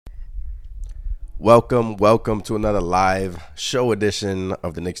Welcome to another live show edition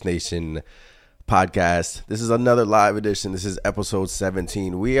of the Knicks Nation podcast. This is another live edition. This is episode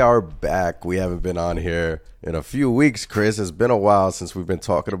 17. We are back. We haven't been on here in a few weeks, Chris. It's been a while since we've been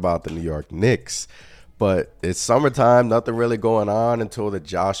talking about the New York Knicks, but it's summertime. Nothing really going on until the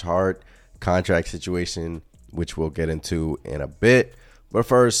Josh Hart contract situation, which we'll get into in a bit. But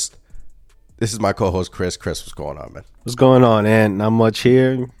first, this is my co-host Chris. Chris, what's going on, man? What's going on, Ant? Not much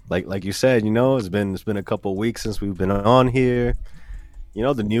here. Like you said, it's been a couple of weeks since we've been on here.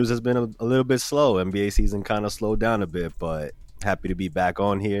 The news has been a little bit slow. NBA season kind of slowed down a bit, but happy to be back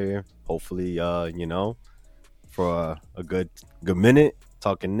on here. Hopefully, for a good minute,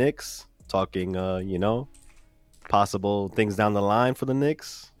 talking Knicks, talking possible things down the line for the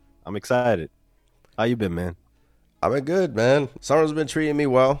Knicks. I'm excited. How you been, man? I've been good, man. Summer's been treating me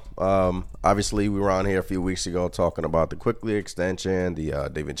well. Obviously, we were on here a few weeks ago talking about the Quickley extension, the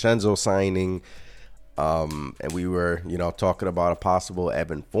DiVincenzo signing, and we were, talking about a possible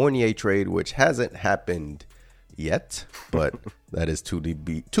Evan Fournier trade, which hasn't happened yet, but that is to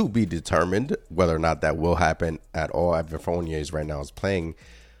be determined whether or not that will happen at all. Evan Fournier is right now playing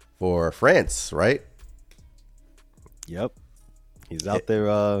for France, right? Yep, he's out there.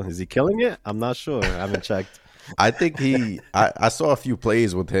 Is he killing it? I'm not sure. I haven't checked. I think I saw a few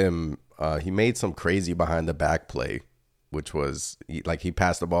plays with him. He made some crazy behind the back play, which was he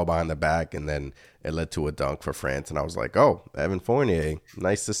passed the ball behind the back and then it led to a dunk for France. And I was like, oh, Evan Fournier,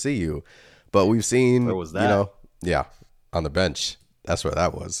 nice to see you. But we've seen, where was that? On the bench. That's where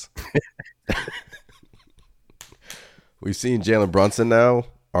that was. We've seen Jalen Brunson now.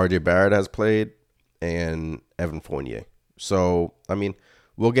 RJ Barrett has played and Evan Fournier. So,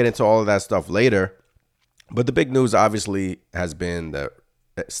 we'll get into all of that stuff later. But the big news, obviously, has been the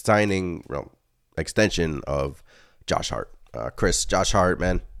extension of Josh Hart. Josh Hart,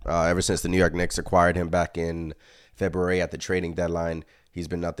 man, ever since the New York Knicks acquired him back in February at the trading deadline, he's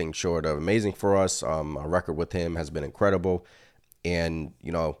been nothing short of amazing for us. Our record with him has been incredible. And,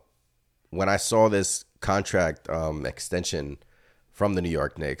 when I saw this contract extension from the New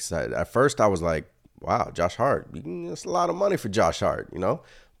York Knicks, at first I was like, wow, Josh Hart, it's a lot of money for Josh Hart,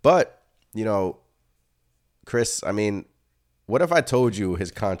 But, Chris, what if I told you his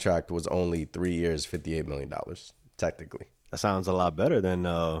contract was only 3 years, $58 million, technically? That sounds a lot better than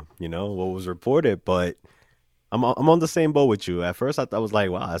what was reported. But I'm on the same boat with you. At first, I was like,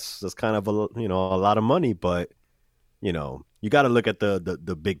 wow, that's kind of a lot of money. But you got to look at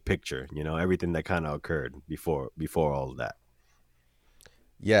the big picture. Everything that kind of occurred before all of that.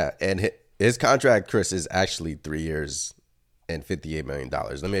 Yeah, and his contract, Chris, is actually 3 years and $58 million.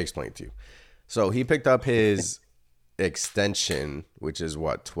 Let me explain to you. So he picked up his extension, which is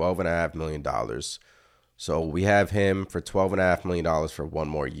 $12.5 million. So we have him for $12.5 million for one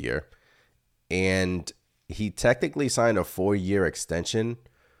more year. And he technically signed a 4-year extension.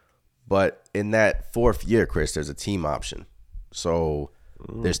 But in that fourth year, Chris, there's a team option. So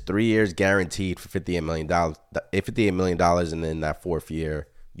there's 3 years guaranteed for $58 million. And then that fourth year,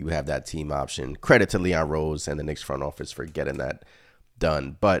 you have that team option. Credit to Leon Rose and the Knicks front office for getting that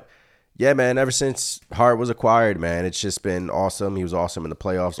done. But yeah, man, ever since Hart was acquired, man, it's just been awesome. He was awesome in the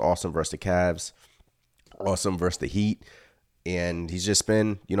playoffs, awesome versus the Cavs, awesome versus the Heat. And he's just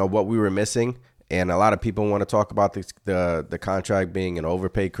been, what we were missing. And a lot of people want to talk about the contract being an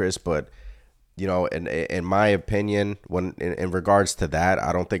overpay, Chris. But, in my opinion, in regards to that,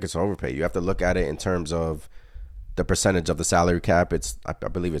 I don't think it's an overpay. You have to look at it in terms of the percentage of the salary cap. I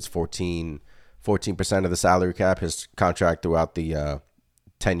believe it's 14% of the salary cap, his contract throughout the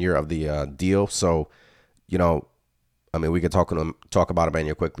tenure of the deal. So, we could talk about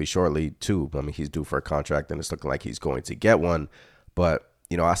Emmanuel Quickley shortly too. He's due for a contract and it's looking like he's going to get one. But,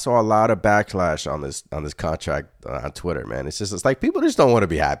 I saw a lot of backlash on this contract on Twitter, man. It's like people just don't want to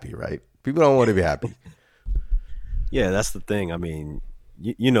be happy, right? People don't want to be happy. Yeah, that's the thing.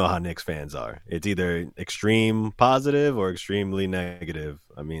 You know how Knicks fans are. It's either extreme positive or extremely negative.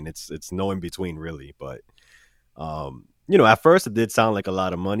 It's no in between really, but at first it did sound like a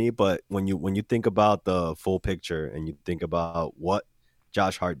lot of money, but when you think about the full picture and you think about what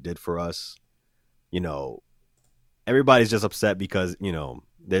Josh Hart did for us, everybody's just upset because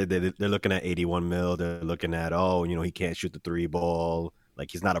they're looking at 81 mil. They're looking at he can't shoot the three ball,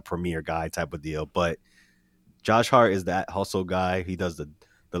 like he's not a premier guy type of deal. But Josh Hart is that hustle guy. He does the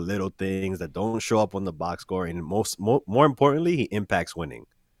little things that don't show up on the box score, and more importantly, he impacts winning,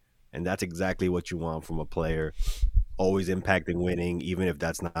 and that's exactly what you want from a player. Always impacting winning, even if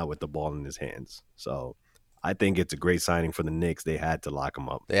that's not with the ball in his hands. So I think it's a great signing for the Knicks. They had to lock him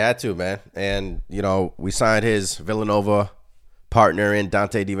up. They had to, man. And, we signed his Villanova partner in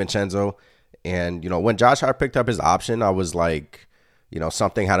Dante DiVincenzo. And, when Josh Hart picked up his option, I was like,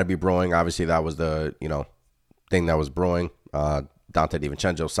 something had to be brewing. Obviously, that was the, thing that was brewing. Dante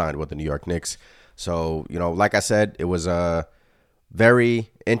DiVincenzo signed with the New York Knicks. So, like I said, it was a very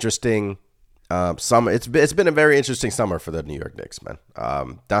interesting summer. It's been a very interesting summer for the New York Knicks, man.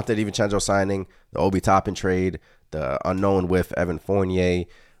 Dante DiVincenzo signing, the Obi Toppin trade, the unknown with Evan Fournier,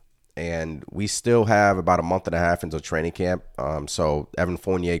 and we still have about a month and a half into training camp. So Evan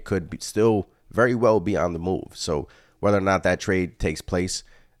Fournier could still very well be on the move. So whether or not that trade takes place,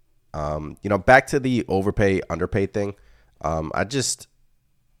 back to the overpay, underpay thing.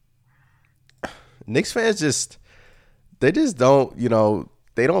 Knicks fans they just don't,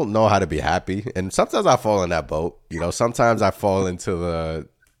 they don't know how to be happy. And sometimes I fall in that boat. Sometimes I fall into the,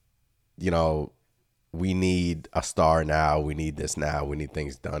 we need a star now. We need this now. We need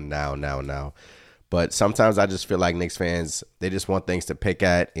things done now. But sometimes I just feel like Knicks fans, they just want things to pick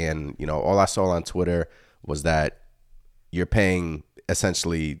at. And, all I saw on Twitter was that you're paying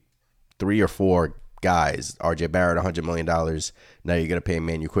essentially 3 or 4 guys, RJ Barrett, $100 million. Now you're going to pay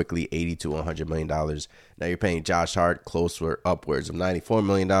Manu Quickley $80 to $100 million. Now you're paying Josh Hart closer upwards of $94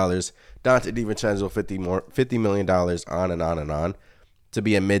 million. Dante DiVincenzo $50 million, on and on and on, to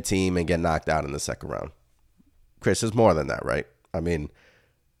be a mid-team and get knocked out in the second round. Chris, it's more than that, right? I mean,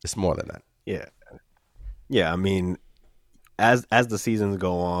 it's more than that. Yeah. Yeah, I mean, as the seasons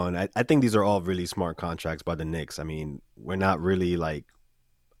go on, I think these are all really smart contracts by the Knicks. I mean, we're not really like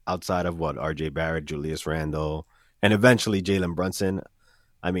outside of RJ Barrett, Julius Randle, and eventually Jalen Brunson.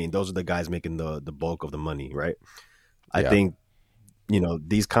 I mean, those are the guys making the bulk of the money, right? I think,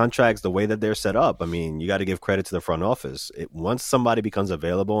 these contracts, the way that they're set up, I mean, you got to give credit to the front office. Once somebody becomes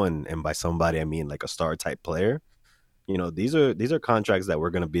available, and by somebody I mean like a star type player, these are contracts that we're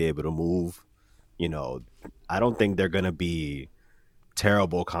going to be able to move. I don't think they're going to be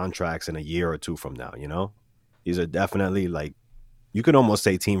terrible contracts in a year or two from now. These are definitely, like, you could almost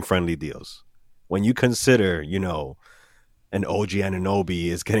say team friendly deals. When you consider, an OG Anunoby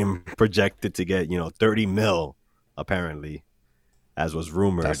is getting projected to get, 30 mil, apparently, as was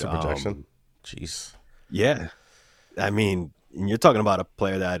rumored. That's the projection. Jeez. Yeah. I mean, you're talking about a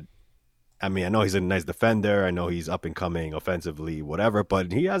player that, I mean, I know he's a nice defender. I know he's up and coming offensively, whatever,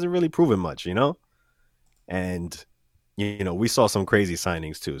 but he hasn't really proven much, And, we saw some crazy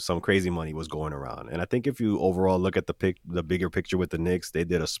signings too. Some crazy money was going around. And I think if you overall look at the bigger picture with the Knicks, they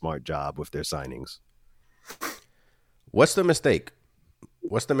did a smart job with their signings. What's the mistake?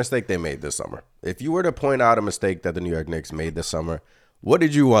 What's the mistake they made this summer? If you were to point out a mistake that the New York Knicks made this summer, what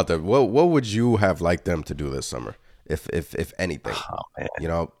did you want them? What would you have liked them to do this summer, if anything?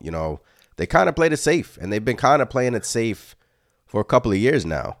 Oh, man. They kind of played it safe, and they've been kind of playing it safe for a couple of years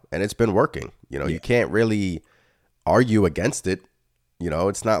now, and it's been working. You can't really argue against it.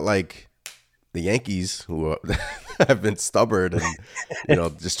 It's not like the Yankees who have been stubborn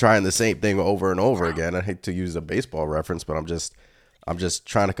and just trying the same thing over and over again. I hate to use a baseball reference, but I'm just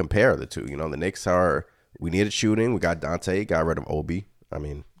trying to compare the two. The Knicks we needed shooting. We got Dante, got rid of Obi. I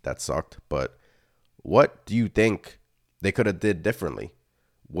mean, that sucked. But what do you think they could have did differently?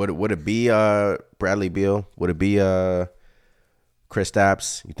 Would it be Bradley Beal? Would it be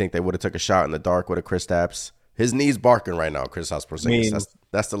Kristaps? You think they would have took a shot in the dark with a Kristaps? His knee's barking right now, Kristaps Porzingis.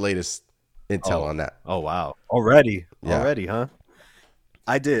 That's the latest intel on that. Oh, wow. Already, huh?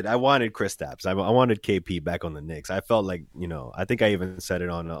 I did. I wanted Kristaps. I wanted KP back on the Knicks. I felt like, I think I even said it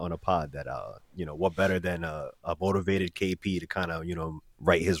on a pod that, what better than a motivated KP to kind of,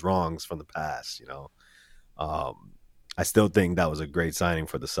 right his wrongs from the past, I still think that was a great signing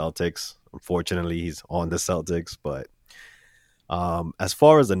for the Celtics. Unfortunately, he's on the Celtics. But as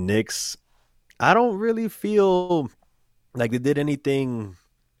far as the Knicks, I don't really feel like they did anything.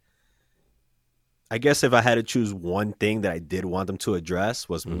 I guess if I had to choose one thing that I did want them to address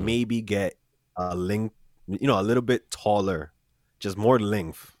was maybe get a length, a little bit taller, just more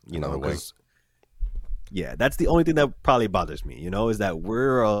length, because that's the only thing that probably bothers me, is that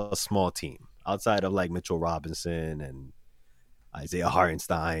we're a small team outside of like Mitchell Robinson and Isaiah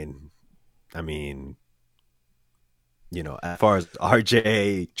Hartenstein. I mean, as far as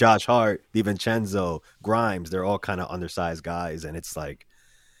RJ, Josh Hart, DiVincenzo, Grimes, they're all kind of undersized guys, and it's like,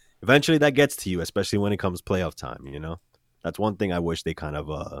 eventually that gets to you, especially when it comes playoff time, That's one thing I wish they kind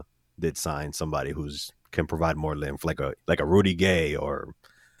of did sign somebody who's can provide more length, like a Rudy Gay or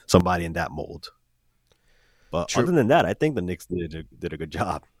somebody in that mold. But True. Other than that, I think the Knicks did a good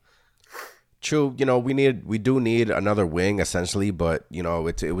job. True, we do need another wing essentially, but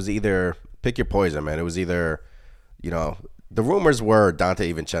it was either pick your poison, man. It was either, the rumors were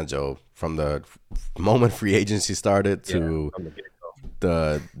Dante DiVincenzo from the moment free agency started to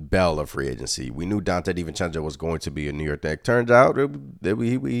the bell of free agency. We knew Dante DiVincenzo was going to be a New York Knick. Turns out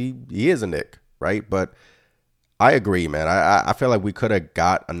he is a Knick, right? But I agree, man. I feel like we could have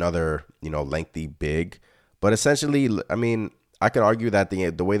got another, lengthy big. But essentially, I mean, I could argue that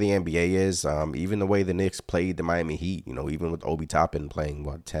the way the NBA is, even the way the Knicks played the Miami Heat, even with Obi Toppin playing,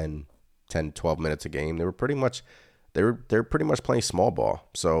 12 minutes a game, they were pretty much they're pretty much playing small ball.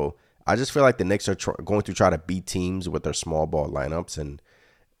 So I just feel like the Knicks are going to try to beat teams with their small ball lineups, and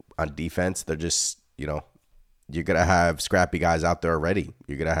on defense, they're just, you're going to have scrappy guys out there already.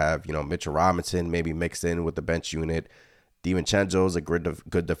 You're going to have, Mitchell Robinson maybe mixed in with the bench unit. DiVincenzo's a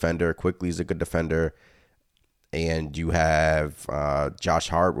good defender. Quickley's a good defender. And you have Josh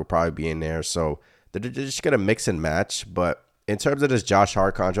Hart will probably be in there. So they're just going to mix and match. But in terms of this Josh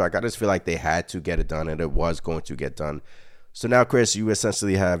Hart contract, I just feel like they had to get it done, and it was going to get done. So now, Chris, you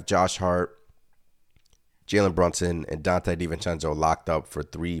essentially have Josh Hart, Jalen Brunson, and Dante DiVincenzo locked up for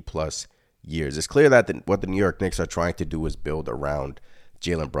 3+ years. It's clear that what the New York Knicks are trying to do is build around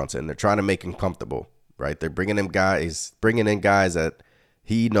Jalen Brunson. They're trying to make him comfortable, right? They're bringing in guys that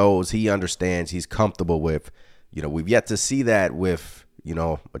he knows, he understands, he's comfortable with. We've yet to see that with,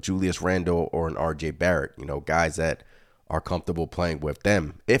 a Julius Randle or an RJ Barrett, guys that are comfortable playing with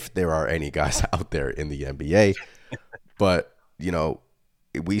them, if there are any guys out there in the NBA. But,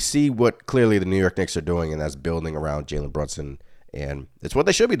 we see what clearly the New York Knicks are doing, and that's building around Jalen Brunson. And it's what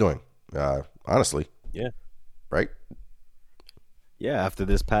they should be doing, honestly. Yeah. Right? Yeah, after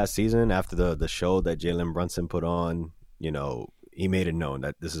this past season, after the show that Jalen Brunson put on, he made it known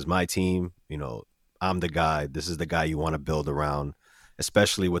that this is my team. I'm the guy. This is the guy you want to build around,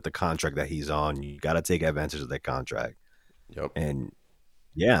 especially with the contract that he's on. You got to take advantage of that contract. Yep. And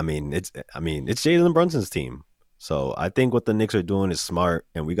yeah, it's Jalen Brunson's team. So I think what the Knicks are doing is smart,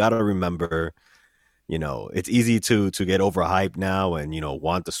 and we got to remember, it's easy to get overhyped now and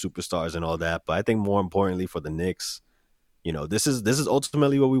want the superstars and all that. But I think more importantly for the Knicks, this is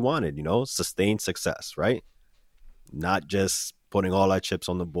ultimately what we wanted. Sustained success, right? Not just putting all our chips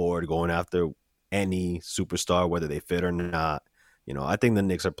on the board, going after any superstar, whether they fit or not. I think the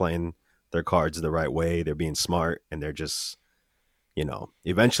Knicks are playing their cards the right way. They're being smart, and they're just,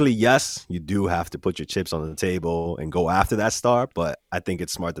 eventually, yes, you do have to put your chips on the table and go after that star, but I think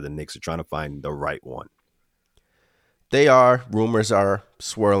it's smart that the Knicks are trying to find the right one. They are. Rumors are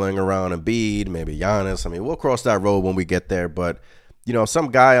swirling around Embiid, maybe Giannis. We'll cross that road when we get there, but,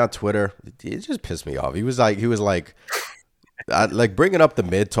 some guy on Twitter, it just pissed me off. He was like, bringing up the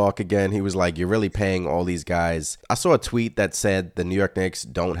mid talk again. He was like, you're really paying all these guys. I saw a tweet that said the New York Knicks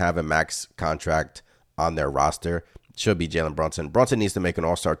don't have a max contract on their roster. It should be Jalen Brunson. Brunson needs to make an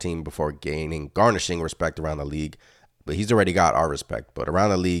all-star team before garnishing respect around the league. But he's already got our respect. But around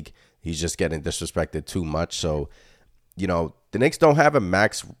the league, he's just getting disrespected too much. So, the Knicks don't have a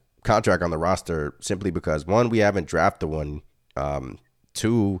max contract on the roster simply because, one, we haven't drafted one.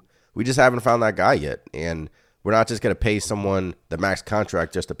 Two, we just haven't found that guy yet. And we're not just going to pay someone the max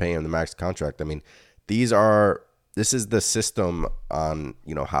contract just to pay him the max contract. This is the system on,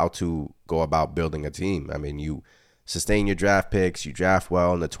 how to go about building a team. You sustain your draft picks, you draft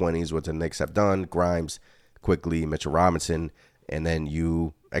well in the 20s, what the Knicks have done, Grimes, Quickley, Mitchell Robinson, and then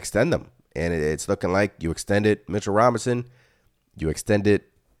you extend them. And it's looking like you extended Mitchell Robinson, you extended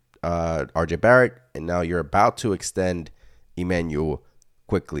RJ Barrett, and now you're about to extend Emmanuel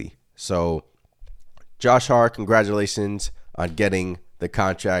Quickley. So Josh Hart, congratulations on getting the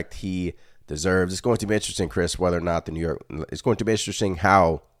contract he deserves. It's going to be interesting, Chris, whether or not it's going to be interesting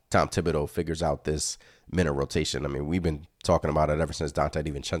how Tom Thibodeau figures out this minute rotation. We've been talking about it ever since Dante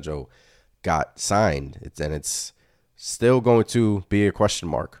DiVincenzo got signed, and it's still going to be a question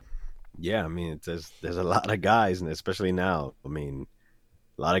mark. Yeah, there's a lot of guys, and especially now, a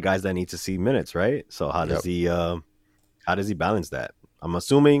lot of guys that need to see minutes, right? So how does he balance that? I'm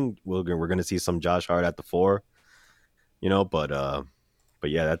assuming we're going to see some Josh Hart at the 4, but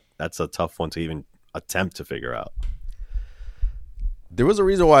yeah, that's a tough one to even attempt to figure out. There was a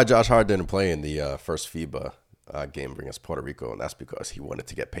reason why Josh Hart didn't play in the first FIBA game against Puerto Rico, and that's because he wanted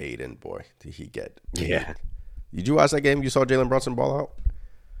to get paid, and boy, did he get paid. Yeah. Did you watch that game? You saw Jalen Brunson ball out?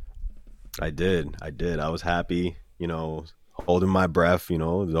 I did. I was happy, holding my breath,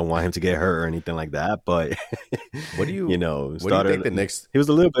 don't want him to get hurt or anything like that. But what do you what do you think the Knicks? He was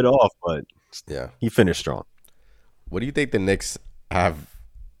a little bit off, but yeah, he finished strong. What do you think the Knicks have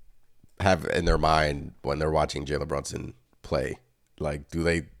in their mind when they're watching Jalen Brunson play? Like, do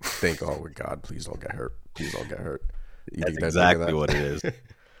they think, "Oh my God, please don't get hurt. Please don't get hurt"? That's exactly what it is.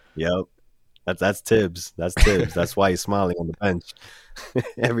 Yep. That's Tibbs. That's Tibbs. That's why he's smiling on the bench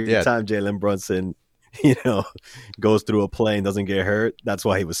every time Jalen Brunson you know, goes through a play and doesn't get hurt. That's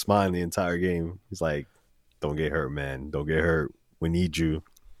why he was smiling the entire game. He's like, "Don't get hurt, man. Don't get hurt. We need you."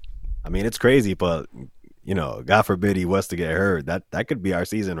 I mean, it's crazy, but God forbid he was to get hurt. That could be our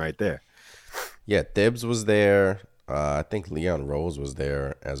season right there. Yeah, Thibs was there. I think Leon Rose was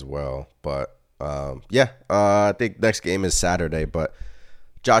there as well. But I think next game is Saturday. But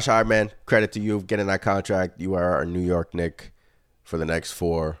Josh Hart, man, credit to you getting that contract. You are our New York Knick for the next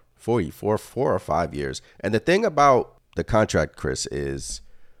 4 or 5 years. And the thing about the contract, Chris, is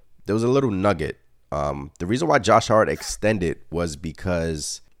there was a little nugget. The reason why Josh Hart extended was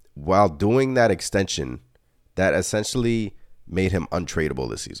because while doing that extension, that essentially made him untradeable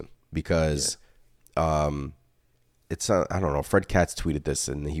this season because it's I don't know. Fred Katz tweeted this,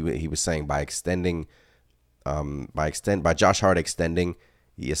 and he was saying by Josh Hart extending,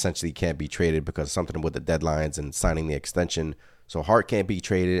 he essentially can't be traded because something with the deadlines and signing the extension. So Hart can't be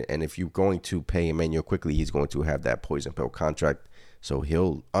traded, and if you're going to pay Emmanuel Quickley, he's going to have that poison pill contract, so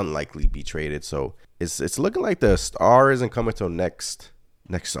he'll unlikely be traded. So it's looking like the star isn't coming till next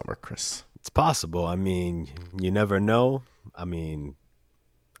summer, Chris. It's possible. I mean, you never know. I mean,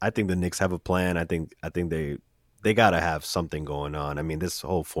 I think the Knicks have a plan. I think they got to have something going on. I mean, this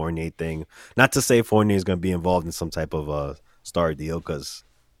whole Fournier thing, not to say Fournier is going to be involved in some type of a star deal, because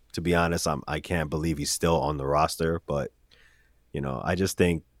to be honest, I can't believe he's still on the roster. But, I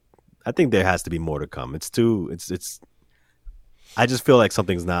think there has to be more to come. I just feel like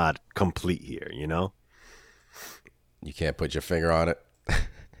something's not complete here, You can't put your finger on it.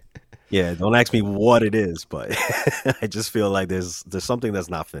 Yeah, don't ask me what it is, but I just feel like there's something that's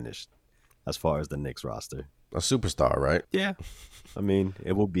not finished as far as the Knicks roster. A superstar, right? Yeah. I mean,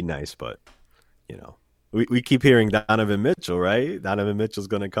 it would be nice, but, we keep hearing Donovan Mitchell, right? Donovan Mitchell's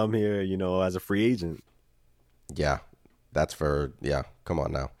going to come here, as a free agent. Yeah, come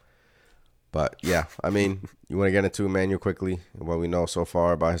on now. But, yeah, I mean, you want to get into Emmanuel Quickley and what we know so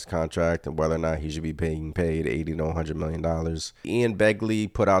far about his contract and whether or not he should be being paid $80 to $100 million. Ian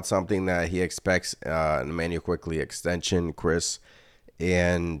Begley put out something that he expects an Emmanuel Quickley extension, Chris.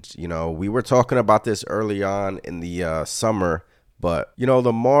 And, we were talking about this early on in the summer. But,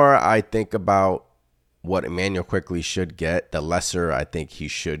 the more I think about what Emmanuel Quickley should get, the lesser I think he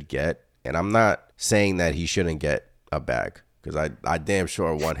should get. And I'm not saying that he shouldn't get a bag, because I damn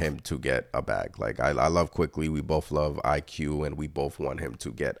sure want him to get a bag. Like, I love Quickley. We both love IQ, and we both want him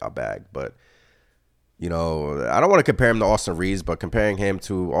to get a bag. But, I don't want to compare him to Austin Reeves, but comparing him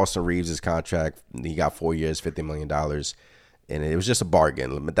to Austin Reeves' contract, he got 4 years, $50 million, and it was just a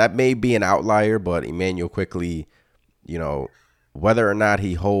bargain. That may be an outlier, but Emmanuel Quickley, whether or not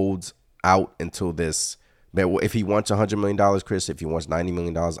he holds out until this, if he wants $100 million, Chris, if he wants $90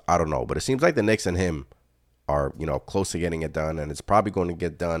 million, I don't know. But it seems like the Knicks and him are, close to getting it done, and it's probably going to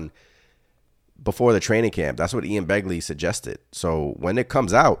get done before the training camp. That's what Ian Begley suggested. So when it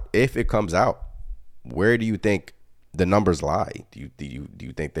comes out, if it comes out, where do you think the numbers lie? Do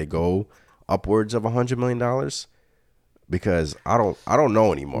you think they go upwards of $100 million? Because I don't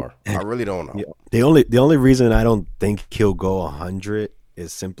know anymore. I really don't know. The only reason I don't think he'll go 100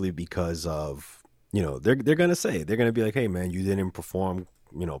 is simply because of, they're gonna be like, hey man, you didn't perform,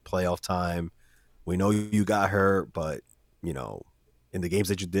 playoff time. We know you got hurt, but in the games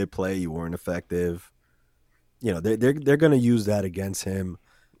that you did play, you weren't effective. They're gonna use that against him.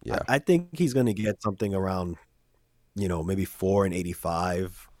 Yeah. I think he's gonna get something around, maybe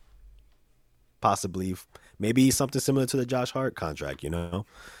 4.85, possibly, maybe something similar to the Josh Hart contract,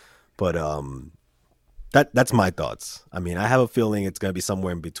 But that's my thoughts. I mean, I have a feeling it's gonna be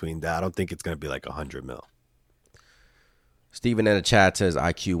somewhere in between that. I don't think it's gonna be like 100 mil. Steven in the chat says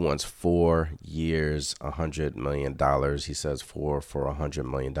IQ wants 4 years, $100 million. He says 4 for $100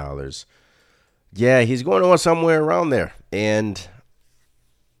 million. Yeah, he's going on somewhere around there. And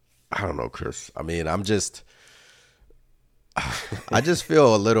I don't know, Chris. I mean, I just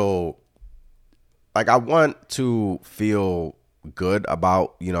feel a little like I want to feel good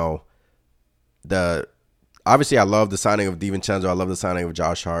about, obviously I love the signing of DiVincenzo. I love the signing of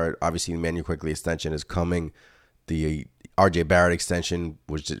Josh Hart. Obviously, the Emmanuel Quickley extension is coming. The RJ Barrett extension,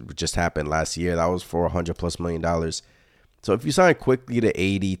 which just happened last year, that was for $100+ million. So if you sign Quickley to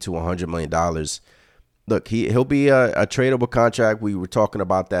 $80 to $100 million, look, he'll be a tradable contract. We were talking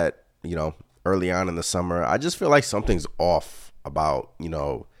about that, early on in the summer. I just feel like something's off about,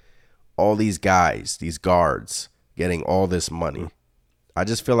 all these guys, these guards getting all this money. I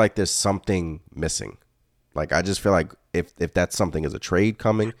just feel like there's something missing. Like, I just feel like if that something is a trade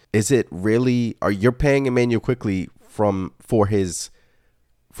coming, is it really, are you paying Emmanuel Quickley from his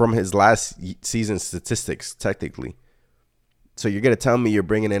last season statistics technically? So you're gonna tell me you're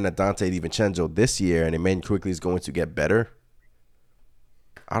bringing in a Dante DiVincenzo this year, and Emmanuel Quickly is going to get better?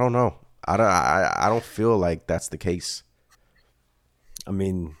 I don't know. I don't feel like that's the case. I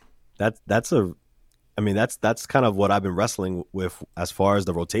mean, that's a I mean, that's kind of what I've been wrestling with as far as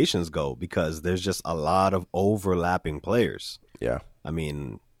the rotations go, because there's just a lot of overlapping players. Yeah. I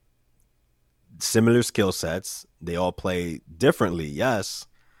mean, similar skill sets. They all play differently, yes,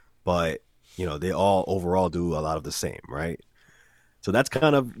 but they all overall do a lot of the same, right? So that's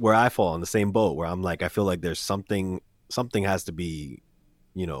kind of where I fall in the same boat, where I'm like, I feel like there's something has to be,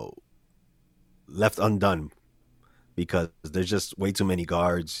 you know, left undone, because there's just way too many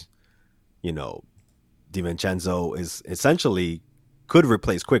guards. You know, DiVincenzo is essentially could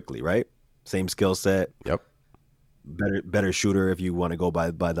replace Quickly, right? Same skill set, Yep. better shooter if you want to go by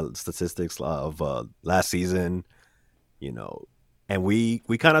the statistics of last season, you know. And we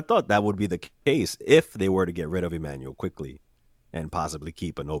kind of thought that would be the case if they were to get rid of Emmanuel Quickly and possibly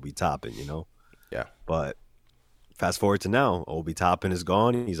keep an Obi Toppin. Yeah. But fast forward to now, Obi Toppin is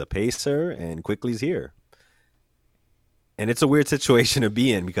gone. He's a pacer, and Quickly's here. And it's a weird situation to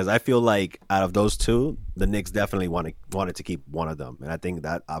be in, because I feel like out of those two, the Knicks definitely wanted to keep one of them, and I think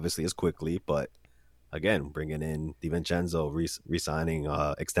that obviously is Quickly. But again, bringing in DiVincenzo, re-signing,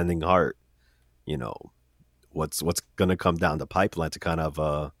 extending Hart, you know, what's going to come down the pipeline to kind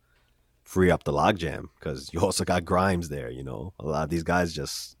of free up the logjam, because you also got Grimes there. A lot of these guys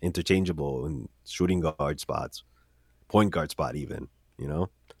just interchangeable in shooting guard spots, point guard spot even.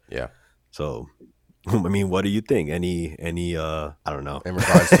 Yeah. So I mean, what do you think? Any I don't know. In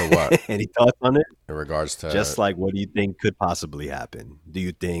regards to what? Any thoughts on it? In regards to Just like, what do you think could possibly happen? Do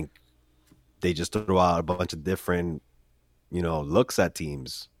you think they just throw out a bunch of different, looks at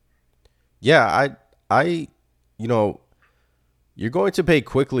teams? Yeah, you're going to pay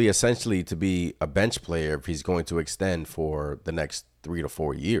Quickly essentially to be a bench player if he's going to extend for the next 3 to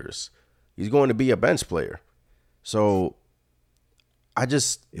 4 years. He's going to be a bench player. So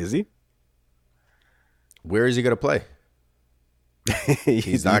Is he? Where is he going to play?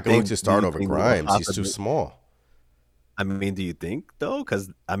 He's not going to start over Grimes. He's too small. I mean, do you think though?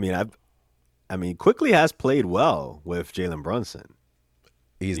 Because I mean, Quickly has played well with Jalen Brunson.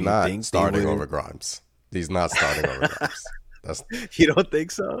 He's not starting over Grimes. He's not starting over Grimes. You don't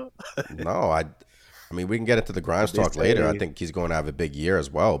think so? No, I mean, we can get into the Grimes talk later. I think he's going to have a big year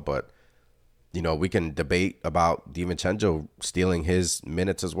as well, but we can debate about DiVincenzo stealing his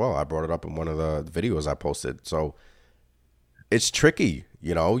minutes as well. I brought it up in one of the videos I posted. So it's tricky,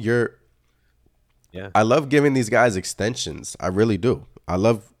 Yeah. I love giving these guys extensions. I really do. I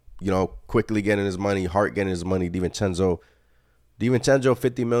love, Quickly getting his money, Hart getting his money, DiVincenzo,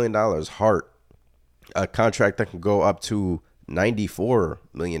 $50 million, Hart, a contract that can go up to $94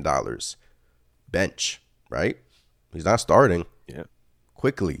 million. Bench, right? He's not starting. Yeah.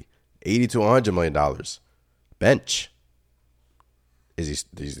 Quickly, $80 to $100 million. Bench.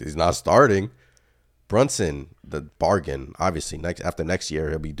 He's not starting. Brunson, the bargain, obviously after next year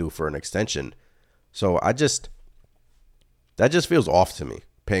he'll be due for an extension. So that just feels off to me.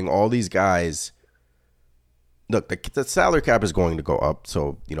 Paying all these guys. Look, the salary cap is going to go up,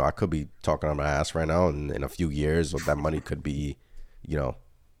 so I could be talking on my ass right now, and in a few years that money could be,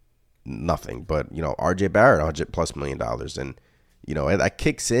 nothing. But RJ Barrett, $100+ million, and that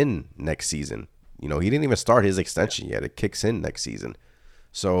kicks in next season. He didn't even start his extension yet. It kicks in next season.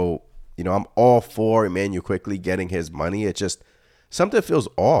 So, I'm all for Emmanuel Quickly getting his money. It just, something feels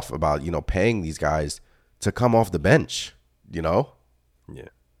off about, paying these guys to come off the bench, Yeah.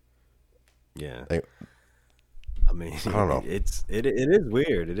 Yeah. I mean, I don't know. It is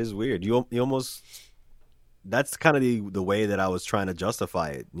weird. It is weird. You almost, that's kind of the way that I was trying to justify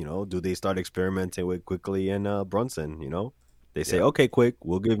it. Do they start experimenting with Quickly and Brunson? They say, okay, Quick,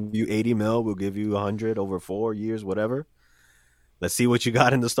 we'll give you 80 mil, we'll give you 100 over 4 years, whatever. Let's see what you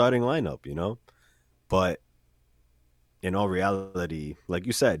got in the starting lineup. But in all reality, like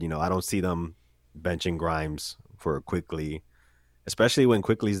you said, I don't see them benching Grimes for Quickly, especially when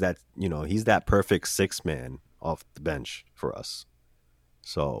Quickly's that, he's that perfect six man off the bench for us.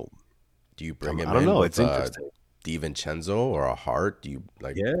 So do you bring him I don't in know. with It's interesting. DiVincenzo or a Hart? Do you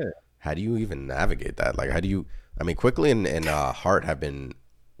Yeah. How do you even navigate that? Like, how do you? I mean, Quickley and Hart have been,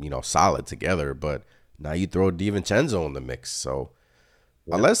 solid together, but now you throw DiVincenzo in the mix. So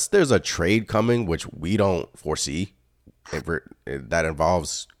unless there's a trade coming, which we don't foresee, that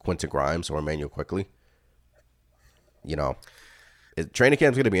involves Quentin Grimes or Emmanuel Quickly, training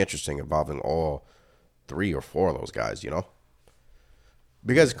camp's going to be interesting, involving all 3 or 4 of those guys.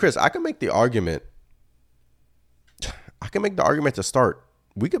 Because Chris, I can make the argument. To start.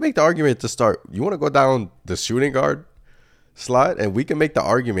 We could make the argument to start. You want to go down the shooting guard? slot, and we can make the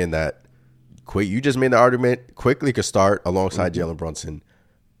argument that you just made the argument Quickley could start alongside Jalen Brunson.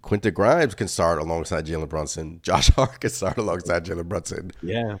 Quentin Grimes can start alongside Jalen Brunson. Josh Hart can start alongside Jalen Brunson.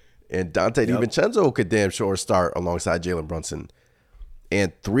 Yeah. And Dante Yep. DiVincenzo could damn sure start alongside Jalen Brunson.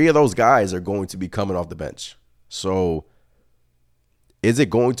 And 3 of those guys are going to be coming off the bench. So is it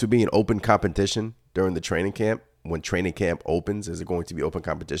going to be an open competition during the training camp? When training camp opens, is it going to be open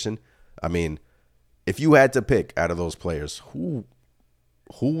competition? I mean, if you had to pick out of those players, who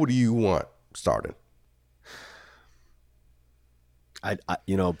do you want starting?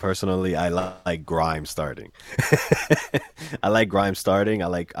 Personally, I like Grimes starting. I like Grimes starting. I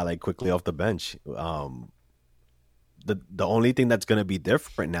like Quickley off the bench. The only thing that's gonna be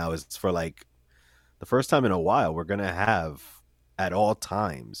different now is for like the first time in a while, we're gonna have at all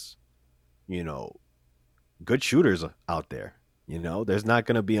times, you know, good shooters out there. There's not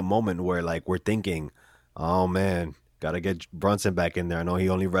gonna be a moment where like we're thinking, oh man, gotta get Brunson back in there. I know he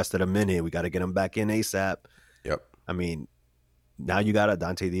only rested a minute. We gotta get him back in ASAP. Yep. I mean, now you got a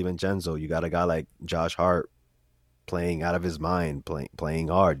Dante DiVincenzo. You got a guy like Josh Hart playing out of his mind, playing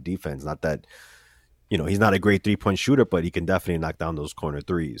hard defense. Not that, he's not a great 3-point shooter, but he can definitely knock down those corner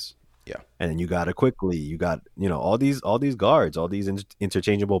threes. Yeah. And then you got a Quickley. You got, all these guards, all these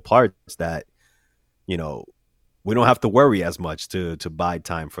interchangeable parts that, we don't have to worry as much to buy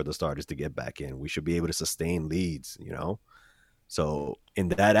time for the starters to get back in. We should be able to sustain leads, So in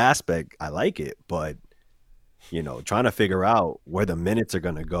that aspect, I like it, but trying to figure out where the minutes are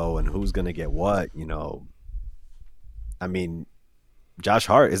going to go and who's going to get what, I mean, Josh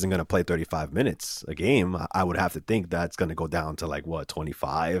Hart isn't going to play 35 minutes a game. I would have to think that's going to go down to like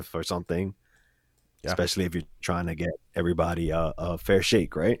 25 or something, especially if you're trying to get everybody a fair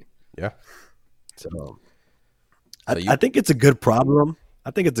shake, right? Yeah. So I think it's a good problem.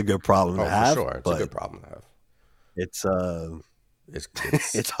 I think it's a good problem to have. For sure. It's a good problem to have. It's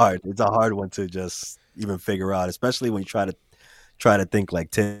it's hard. It's a hard one to just even figure out, especially when you try to think like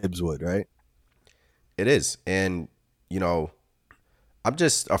Tibbs would, right? It is. And, I'm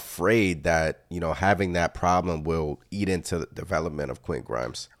just afraid that, having that problem will eat into the development of Quentin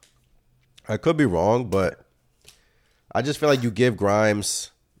Grimes. I could be wrong, but I just feel like you give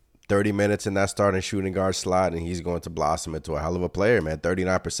Grimes 30 minutes in that starting shooting guard slot, and he's going to blossom into a hell of a player, man.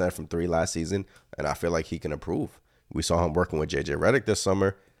 39% from 3 last season, and I feel like he can improve. We saw him working with J.J. Redick this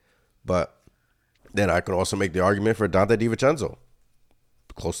summer, but then I could also make the argument for Dante DiVincenzo.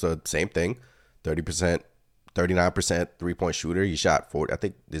 Close to the same thing, 30%, 39% 3-point shooter. He shot 40. I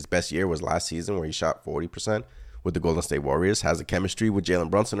think his best year was last season where he shot 40% with the Golden State Warriors. Has a chemistry with Jalen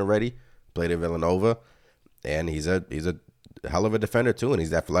Brunson already. Played at Villanova, and he's a hell of a defender too, and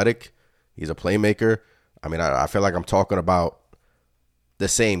he's athletic. He's a playmaker. I mean, I feel like I'm talking about the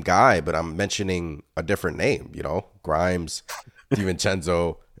same guy, but I'm mentioning a different name. Grimes,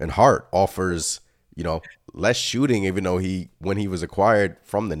 DiVincenzo, and Hart offers less shooting, even though when he was acquired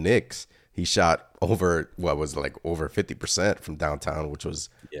from the Knicks, he shot over 50% from downtown, which was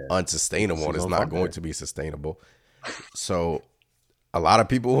unsustainable, and it's not going to be sustainable. So a lot of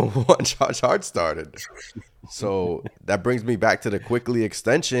people want Josh Hart started. So that brings me back to the Quickley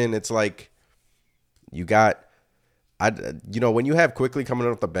extension. It's like when you have Quickley coming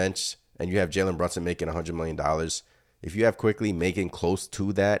off the bench and you have Jalen Brunson making $100 million, if you have Quickley making close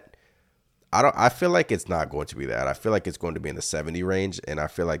to that, I feel like it's not going to be that. I feel like it's going to be in the 70 range, and I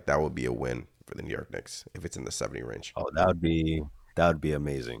feel like that would be a win for the New York Knicks if it's in the 70 range. Oh, that would be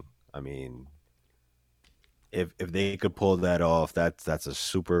amazing. I mean, if they could pull that off, that's a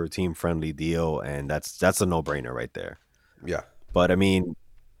super team friendly deal, and that's a no brainer right there. Yeah. But I mean,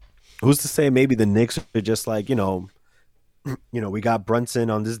 who's to say maybe the Knicks are just like, we got Brunson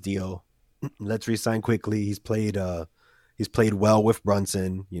on this deal. Let's re-sign Quickley. He's played well with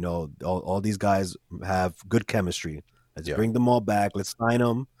Brunson. All these guys have good chemistry. Let's bring them all back. Let's sign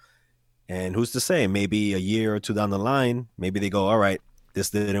them. And who's to say maybe a year or two down the line, maybe they go, all right, this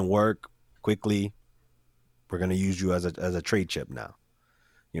didn't work. Quickley, we're going to use you as a trade chip now.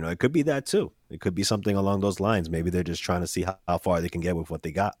 It could be that too. It could be something along those lines. Maybe they're just trying to see how far they can get with what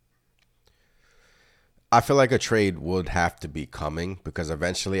they got. I feel like a trade would have to be coming because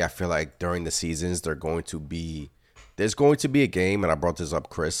eventually I feel like during the seasons there's going to be a game, and I brought this up,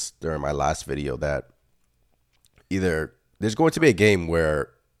 Chris, during my last video, that either there's going to be a game where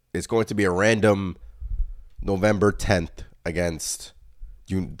it's going to be a random November 10th against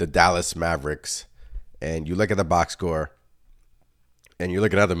the Dallas Mavericks, and you look at the box score and you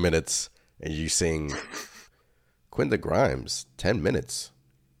look at other minutes and you're seeing Quentin Grimes, 10 minutes.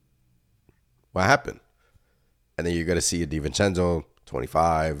 What happened? And then you're going to see a DiVincenzo,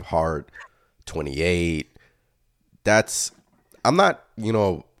 25, Hart, 28. That's I'm not,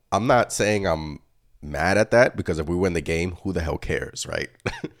 I'm not saying I'm mad at that because if we win the game, who the hell cares, right?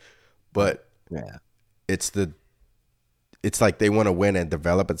 Right. But Yeah. it's the it's like they want to win and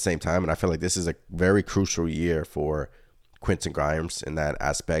develop at the same time, and I feel like this is a very crucial year for Quentin Grimes in that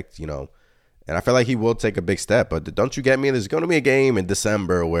aspect. And I feel like he will take a big step. But don't you get me? There's going to be a game in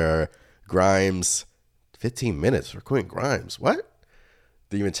December where Grimes, 15 minutes for Quentin Grimes. What?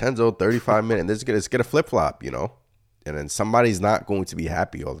 DiVincenzo, 35 minutes. It's gonna flip flop. And then somebody's not going to be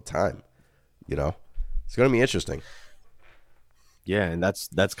happy all the time. It's going to be interesting. Yeah, and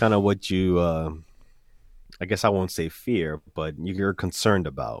that's kind of what you I guess I won't say fear, but you're concerned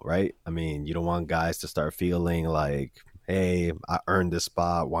about, right? I mean, you don't want guys to start feeling like, hey, I earned this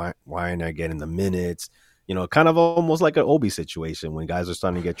spot. Why aren't I getting the minutes? Kind of almost like an Obi situation when guys are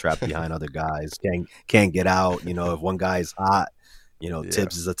starting to get trapped behind other guys, can't get out. If one guy is hot, Yeah,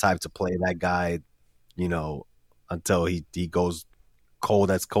 Tibbs is the type to play that guy, you know, until he goes cold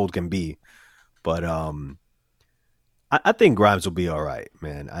as cold can be. But I think Grimes will be all right,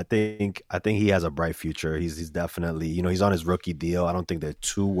 man. I think he has a bright future. He's definitely, he's on his rookie deal. I don't think they're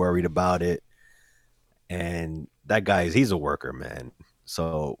too worried about it. And that guy he's a worker, man.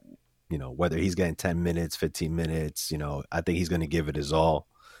 So, whether he's getting 10 minutes, 15 minutes, I think he's going to give it his all.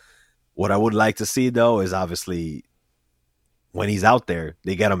 What I would like to see though is obviously when he's out there,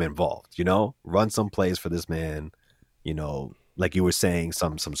 they get him involved, run some plays for this man, like you were saying,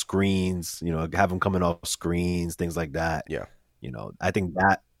 some screens, have him coming off screens, things like that. yeah, I think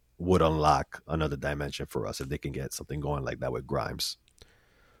that would unlock another dimension for us if they can get something going like that with Grimes.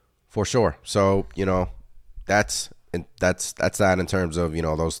 for sure. So that's that in terms of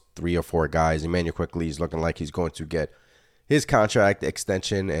those 3 or 4 guys. Emmanuel Quickley is looking like he's going to get his contract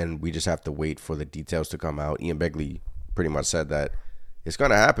extension, and we just have to wait for the details to come out. Ian Begley pretty much said that it's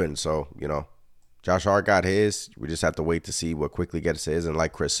going to happen. So Josh Hart got his. We just have to wait to see what Quickley gets his. And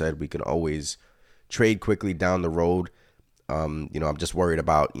like Chris said, we can always trade Quickley down the road. I'm just worried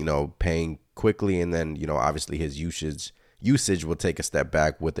about paying Quickley, and then obviously his usage will take a step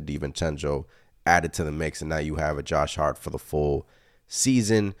back with the DiVincenzo added to the mix, and now you have a Josh Hart for the full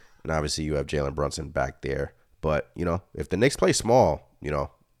season, and obviously you have Jalen Brunson back there. But if the Knicks play small,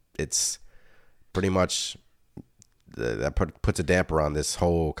 it's pretty much that puts a damper on this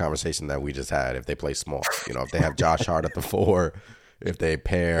whole conversation that we just had. If they play small, if they have Josh Hart at the 4, if they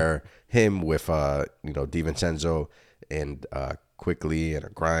pair him with DiVincenzo and Quickley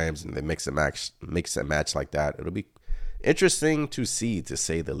and Grimes, and they mix and match like that, it'll be interesting to see, to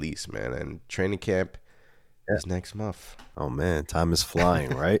say the least, man. And training camp is next month. Oh man, time is flying,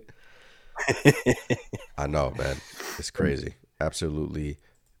 right? I know, man. It's crazy. Absolutely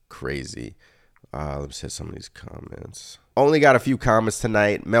crazy. Let's hit some of these comments. Only got a few comments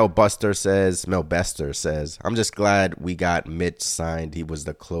tonight. Mel Bester says, I'm just glad we got Mitch signed. He was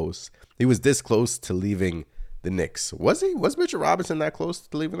this close to leaving the Knicks. Was Mitchell Robinson that close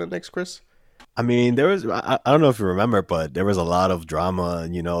to leaving the Knicks, Chris? I mean, there was, I don't know if you remember, but there was a lot of drama,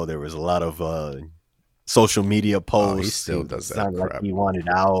 there was a lot of social media posts. Oh, he still does that sounded crap. like he wanted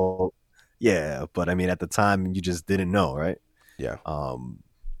out. Yeah, but I mean, at the time, you just didn't know, right? Yeah.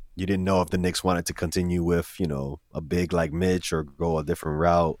 You didn't know if the Knicks wanted to continue with, a big like Mitch or go a different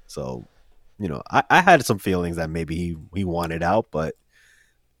route. So, I had some feelings that maybe he wanted out, but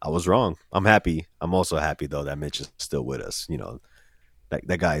I was wrong. I'm happy. I'm also happy, though, that Mitch is still with us.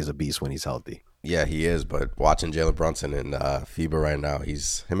 That guy is a beast when he's healthy. Yeah, he is. But watching Jalen Brunson and FIBA right now,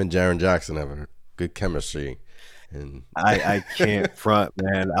 him and Jaren Jackson have a good chemistry. And I can't front,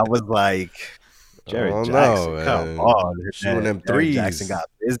 man. I was like, Jared Jackson, man. come on. Shooting them threes. Jackson got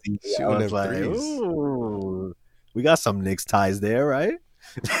busy. I was like, ooh, we got some Knicks ties there, right?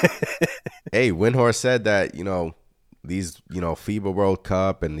 Hey, Windhorst said that, these, FIBA World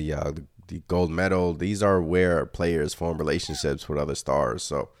Cup and the gold medal, these are where players form relationships with other stars.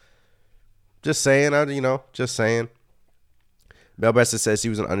 So just saying, just saying. Mel Bester says he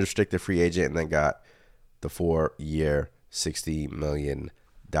was an unrestricted free agent and then got the 4-year, $60 million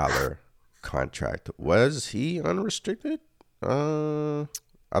contract. Was he unrestricted? I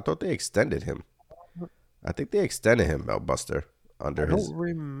thought they extended him. I think they extended him, Mel Buster. I don't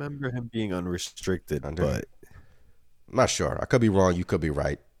remember him being unrestricted, but I'm not sure. I could be wrong. You could be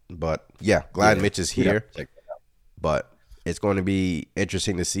right. But yeah, glad Mitch is here. But it's going to be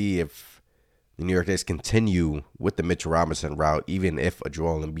interesting to see if the New York Knicks continue with the Mitchell Robinson route, even if a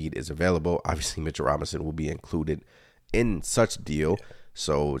Joel Embiid is available. Obviously, Mitchell Robinson will be included in such deal. Yeah.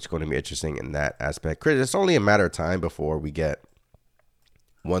 So it's going to be interesting in that aspect. Chris, it's only a matter of time before we get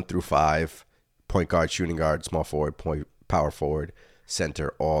 1 through 5, point guard, shooting guard, small forward, power forward,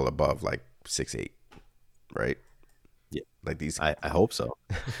 center, all above like 6'8", right? Yeah, Like these. I hope so.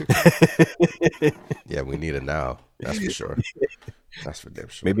 Yeah, we need it now. That's for sure. That's for damn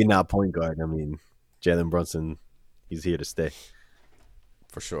sure. Maybe not point guard. I mean, Jalen Brunson, he's here to stay.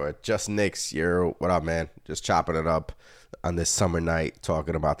 For sure. Just Knicks, what up, man? Just chopping it up on this summer night,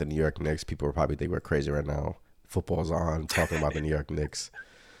 talking about the New York Knicks. People will probably think we're crazy right now. Football's on, talking about the New York Knicks.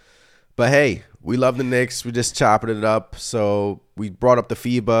 But hey, we love the Knicks. We're just chopping it up. So we brought up the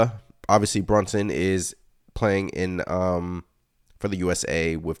FIBA. Obviously, Brunson is playing in for the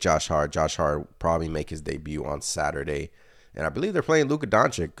USA with Josh Hart. Josh Hart will probably make his debut on Saturday. And I believe they're playing Luka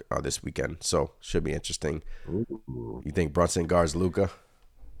Doncic this weekend. So should be interesting. Ooh. You think Brunson guards Luka?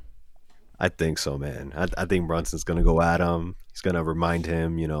 I think so, man. I think Brunson's gonna go at him. He's gonna remind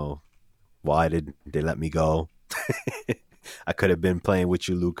him, why did they let me go? I could have been playing with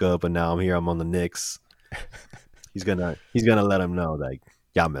you, Luka, but now I'm here. I'm on the Knicks. He's gonna let him know, like,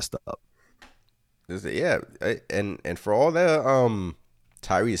 y'all messed up. Yeah, and for all the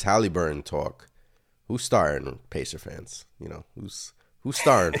Tyrese Halliburton talk, who's starring, Pacer fans? Who's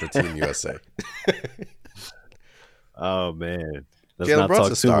starring for Team USA? Oh man. Let's Jalen not Brunson talk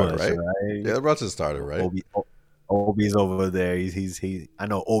too started, much, right? Jalen Brunson started, right? Obi's over there. I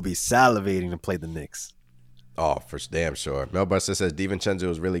know Obi's salivating to play the Knicks. Oh, for damn sure. Mel Buster says DiVincenzo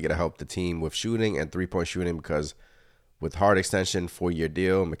is really going to help the team with shooting and three-point shooting because with Hart extension, 4-year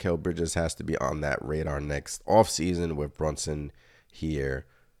deal, Mikal Bridges has to be on that radar next offseason with Brunson here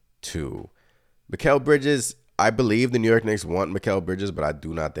too. Mikal Bridges, I believe the New York Knicks want Mikal Bridges, but I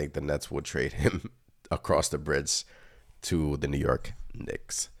do not think the Nets will trade him across the bridge to the New York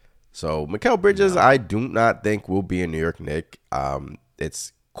Knicks. So Mikal Bridges, I do not think will be a New York Knick.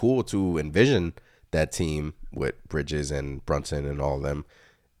 It's cool to envision that team with Bridges and Brunson and all of them.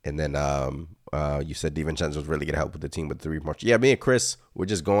 And then you said DiVincenzo was really going to help with the team with 3-point. Yeah, me and Chris, we're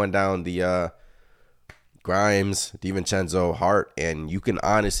just going down the Grimes, DiVincenzo, Hart, and you can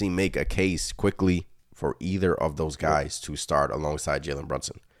honestly make a case quickly for either of those guys to start alongside Jalen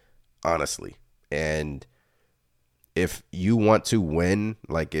Brunson. Honestly. And if you want to win,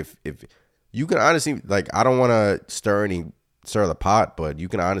 like if you can honestly, like, I don't want to stir the pot, but you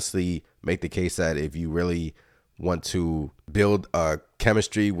can honestly make the case that if you really want to build a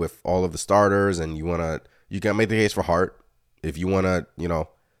chemistry with all of the starters and you can make the case for Hart. If you want to,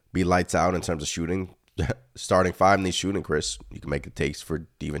 be lights out in terms of shooting, starting 5 needs shooting, Chris, you can make a case for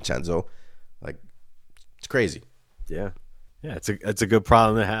DiVincenzo. Like, it's crazy. Yeah. Yeah, it's a good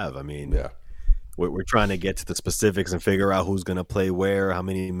problem to have. I mean, yeah. We're trying to get to the specifics and figure out who's going to play where, how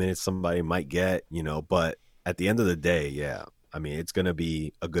many minutes somebody might get, but at the end of the day, yeah, I mean, it's going to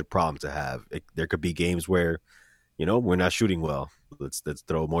be a good problem to have. There could be games where, we're not shooting well. Let's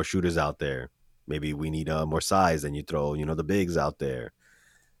throw more shooters out there. Maybe we need more size and you throw, the bigs out there.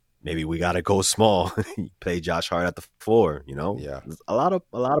 Maybe we got to go small. Play Josh Hart at the 4, Yeah. There's a lot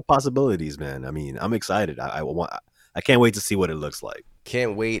of possibilities, man. I mean, I'm excited. I can't wait to see what it looks like.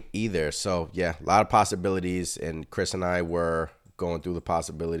 Can't wait either. So, yeah, a lot of possibilities. And Chris and I were going through the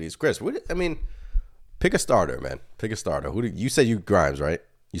possibilities. Chris, pick a starter, man. Pick a starter. You said you Grimes, right?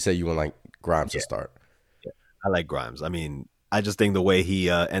 You said you want like Grimes to start. Yeah, I like Grimes. I mean, I just think the way he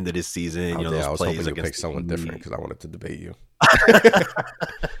ended his season, those I was plays hoping you pick someone different because I wanted to debate you.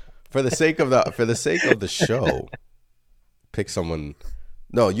 For the sake of the show, pick someone.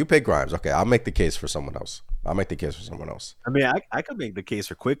 No, you pick Grimes. Okay, I'll make the case for someone else. I mean, I could make the case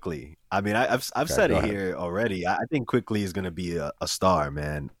for Quickley. I mean, I've said it here already. I think Quickley is going to be a star,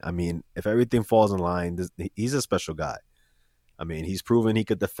 man. I mean, if everything falls in line, he's a special guy. I mean, he's proven he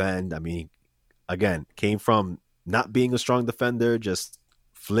could defend. I mean, again, came from not being a strong defender, just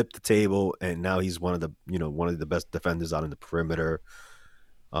flipped the table, and now he's one of the best defenders out in the perimeter.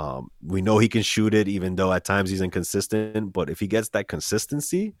 We know he can shoot it, even though at times he's inconsistent. But if he gets that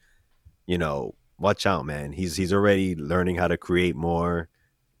consistency, watch out, man. He's already learning how to create more,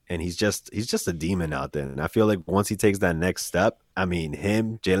 and he's just a demon out there. And I feel like once he takes that next step, I mean,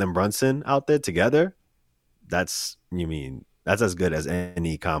 him, Jalen Brunson out there together, that's as good as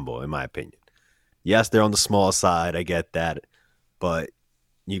any combo, in my opinion. Yes, they're on the small side. I get that, but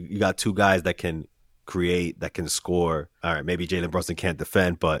you got two guys that can create, that can score. All right, maybe Jalen Brunson can't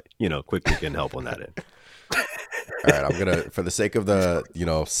defend, but Quickley can help on that end. All right, I'm gonna, for the sake of the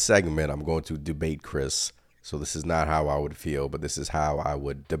segment, I'm going to debate Chris. So this is not how I would feel, but this is how I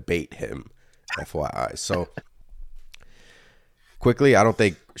would debate him. FYI. So Quickley, I don't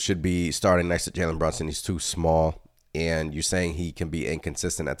think should be starting next to Jalen Brunson. He's too small, and you're saying he can be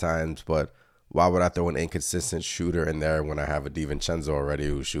inconsistent at times, but why would I throw an inconsistent shooter in there when I have a DiVincenzo already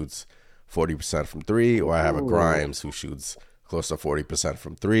who shoots 40% from 3, or I have a Grimes who shoots close to 40%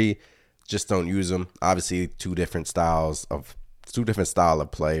 from 3? just don't use him. Obviously, two different style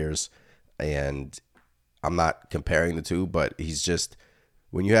of players, and I'm not comparing the two, but he's just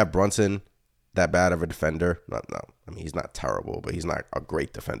when you have Brunson, that bad of a defender. No, I mean he's not terrible, but he's not a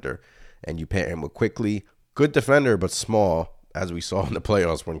great defender. And you pair him with Quickley, good defender but small, as we saw in the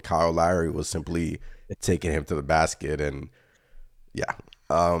playoffs when Kyle Lowry was simply taking him to the basket. And yeah,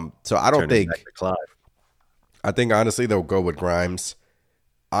 so I don't Turning back think. to Clive. I think honestly they'll go with Grimes.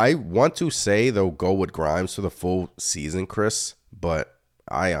 I want to say they'll go with Grimes for the full season, Chris, but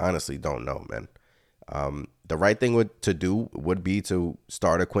I honestly don't know, man. The right thing to do would be to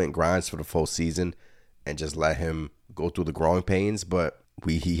start a Quentin Grimes for the full season and just let him go through the growing pains. But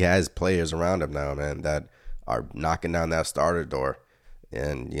he has players around him now, man, that are knocking down that starter door.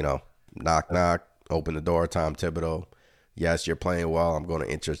 And, knock, knock, open the door, Tom Thibodeau. Yes, you're playing well. I'm going to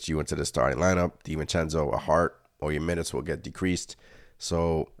interest you into the starting lineup. DiVincenzo or Hart, or your minutes will get decreased.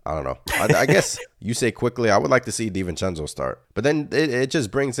 So, I don't know. I guess you say Quickly. I would like to see DiVincenzo start. But then it just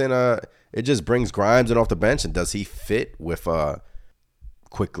brings Grimes in off the bench. And does he fit with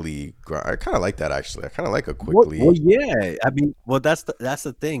Quickly? I kind of like that, actually. I kind of like a Quickly. Well, yeah. I mean, that's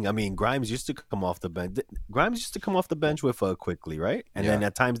the thing. I mean, Grimes used to come off the bench. Grimes used to come off the bench with Quickly, right? And then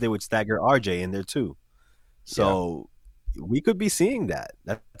at times they would stagger RJ in there too. So we could be seeing that.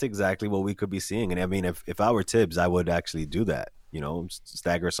 That's exactly what we could be seeing. And I mean, if I were Tibbs, I would actually do that.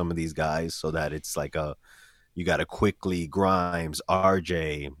 Stagger some of these guys so that it's like you got a Quickly, Grimes,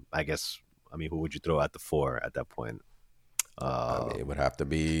 RJ. I guess. I mean, who would you throw at the 4 at that point? I mean, it would have to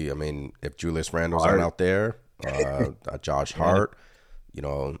be. I mean, if Julius Randle's Hart. not out there, Josh Hart.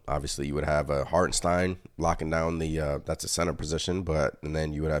 Obviously you would have a Hartenstein locking down that's a center position, and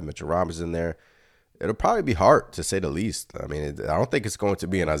then you would have Mitchell Robinson there. It'll probably be Hart, to say the least. I mean, I don't think it's going to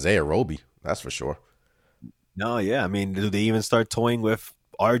be an Isaiah Roby. That's for sure. No, yeah. I mean, do they even start toying with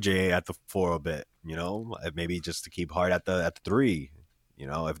RJ at the 4 a bit? Maybe just to keep Hart at the 3.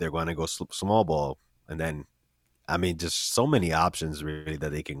 If they're going to go small ball, and then, I mean, just so many options really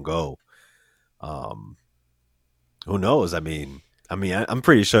that they can go. Who knows? I mean, I'm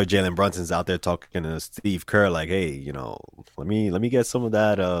pretty sure Jalen Brunson's out there talking to Steve Kerr like, "Hey, let me get some of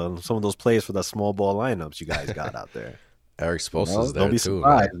that, some of those plays for the small ball lineups you guys got out there." Eric Spoelstra's there Don't be too,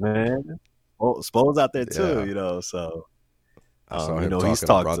 surprised, man. Well, Spo's out there too, Yeah. So I saw him talking he's to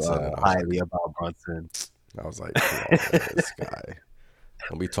talked Brunson, highly about Brunson. I was like, come on, man, this guy.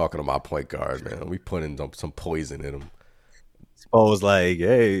 Don't be talking to my point guard, man. We putting some poison in him. Spo was like,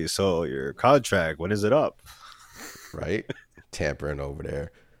 "Hey, so your contract, when is it up?" Right? Tampering over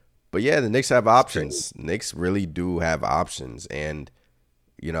there. But yeah, the Knicks have options. Knicks really do have options. And,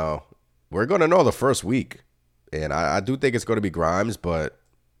 we're going to know the first week. And I do think it's going to be Grimes. But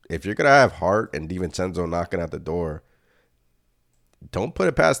if you're going to have Hart and DiVincenzo knocking at the door, don't put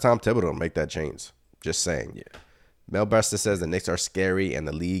it past Tom Thibodeau to make that change. Just saying. Yeah. Mel Besta says the Knicks are scary and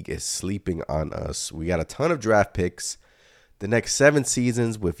the league is sleeping on us. We got a ton of draft picks. The next 7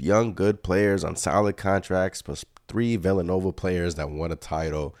 seasons with young, good players on solid contracts, plus 3 Villanova players that won a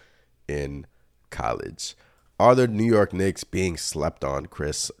title in college. Are the New York Knicks being slept on,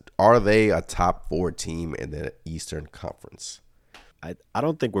 Chris? Are they a top 4 team in the Eastern Conference? I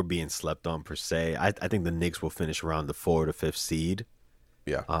don't think we're being slept on per se. I think the Knicks will finish around the 4th or 5th seed.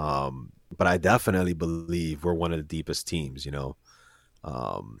 Yeah. But I definitely believe we're one of the deepest teams,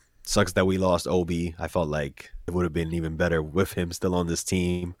 Sucks that we lost Obi. I felt like it would have been even better with him still on this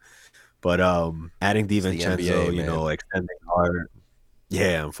team. But adding DiVincenzo, extending Hart.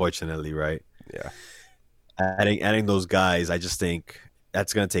 Yeah, unfortunately, right? Yeah. Adding those guys, I just think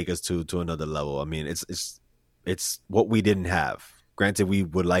that's gonna take us to another level. I mean, it's what we didn't have. Granted, we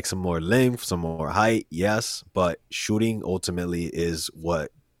would like some more length, some more height, yes, but shooting ultimately is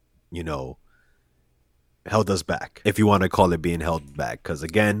what, held us back, if you want to call it being held back. Because,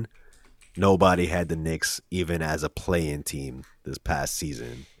 again, nobody had the Knicks even as a play-in team this past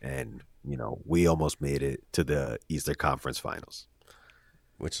season. And, we almost made it to the Eastern Conference Finals.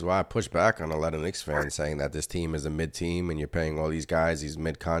 Which is why I push back on a lot of Knicks fans saying that this team is a mid-team and you're paying all these guys these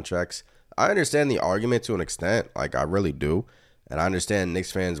mid-contracts. I understand the argument to an extent. Like, I really do. And I understand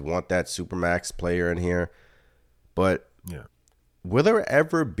Knicks fans want that Supermax player in here. But will there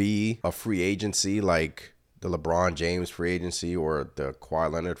ever be a free agency like the LeBron James free agency or the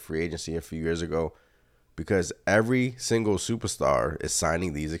Kawhi Leonard free agency a few years ago? Because every single superstar is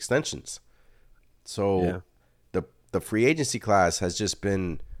signing these extensions. So the free agency class has just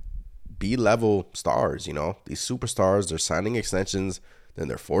been B-level stars, These superstars, they're signing extensions, then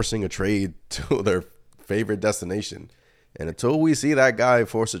they're forcing a trade to their favorite destination. And until we see that guy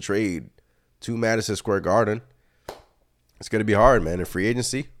force a trade to Madison Square Garden, it's going to be hard, man. In free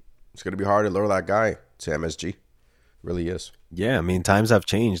agency, It's gonna be hard to lure that guy to MSG. Really is. Yeah, I mean, times have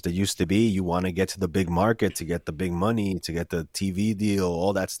changed. It used to be you want to get to the big market to get the big money, to get the TV deal,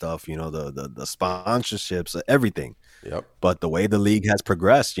 all that stuff, the sponsorships, everything. Yep. But the way the league has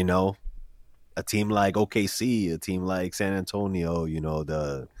progressed, a team like OKC, a team like San Antonio,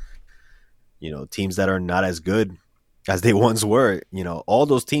 teams that are not as good as they once were, all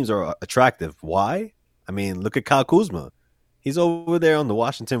those teams are attractive. Why? I mean, look at Kyle Kuzma. He's over there on the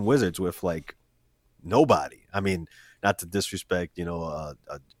Washington Wizards with like nobody. I mean, not to disrespect,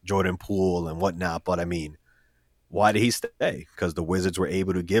 Jordan Poole and whatnot, but I mean, why did he stay? Because the Wizards were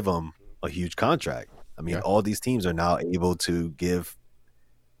able to give him a huge contract. I mean, Yeah. all these teams are now able to give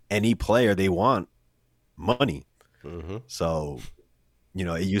any player they want money. Mm-hmm. So,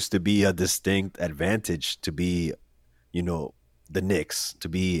 it used to be a distinct advantage to be, the Knicks, to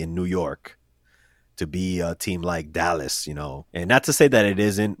be in New York, to be a team like Dallas, and not to say that it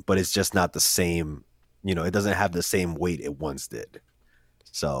isn't, but it's just not the same. It doesn't have the same weight it once did.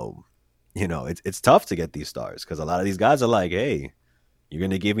 So, it's tough to get these stars because a lot of these guys are like, hey, you're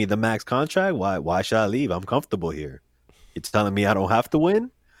going to give me the max contract? Why should I leave? I'm comfortable here. You're telling me I don't have to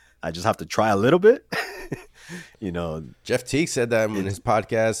win? I just have to try a little bit? Jeff Teague said that in his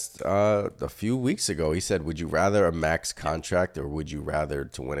podcast a few weeks ago. He said, would you rather a max contract or would you rather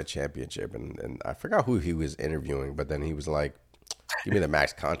to win a championship? And I forgot who he was interviewing, but then he was like, give me the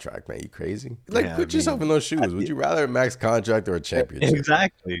max contract, man. You crazy? Like, Yeah, put yourself in those shoes. Would you rather a max contract or a championship?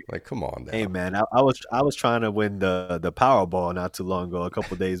 Exactly. Like, come on now. Hey man, I was trying to win the Powerball not too long ago, a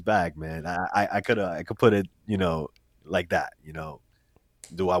couple days back, man. I could put it, like that,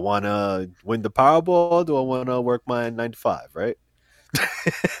 Do I want to win the Powerball? Do I want to work my 9 to 5, right?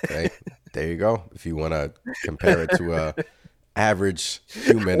 Hey, there you go. If you want to compare it to a average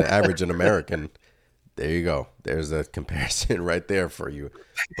human, average an American, there you go. There's a comparison right there for you.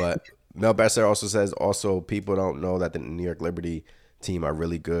 But Mel Besser also says, people don't know that the New York Liberty team are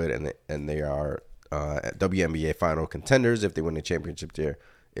really good and they are WNBA final contenders. If they win the championship there,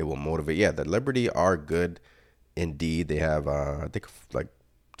 it will motivate. Yeah, the Liberty are good indeed. They have, I think, like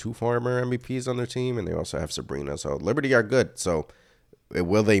 2 former MVPs on their team, and they also have Sabrina. So Liberty are good. So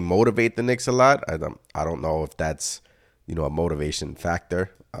will they motivate the Knicks a lot? I don't know if that's, a motivation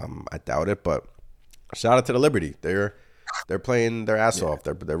factor. I doubt it, but shout out to the Liberty. They're playing their ass off.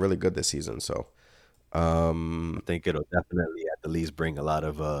 They're really good this season. So I think it'll definitely at the least bring a lot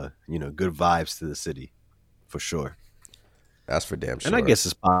of good vibes to the city, for sure. that's for damn sure. And I guess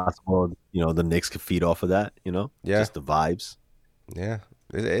it's possible, the Knicks could feed off of that, Yeah. just the vibes. Yeah,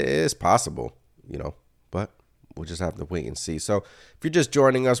 it is possible, but we'll just have to wait and see. So if you're just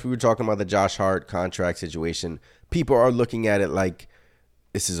joining us, we were talking about the Josh Hart contract situation. People are looking at it like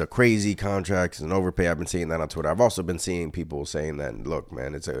this is a crazy contract, it's an overpay. I've been seeing that on Twitter. I've also been seeing people saying that, look,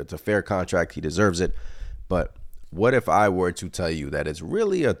 man, it's a fair contract. He deserves it. But what if I were to tell you that it's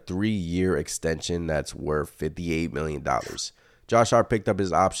really a 3-year extension that's worth $58 million? Josh Hart picked up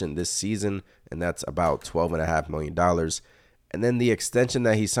his option this season, and that's about $12.5 million. And then the extension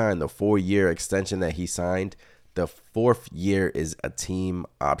that he signed, the 4-year extension that he signed, the 4th year is a team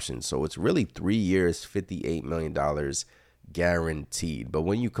option. So it's really 3 years, $58 million guaranteed. But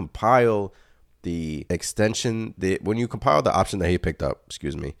when you compile the extension, when you compile the option that he picked up,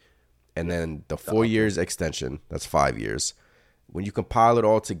 and then the 4 years extension, that's 5 years. When you compile it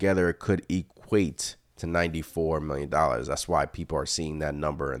all together, it could equate to $94 million. That's why people are seeing that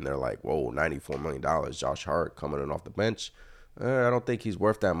number and they're like, whoa, $94 million. Josh Hart coming in off the bench. I don't think he's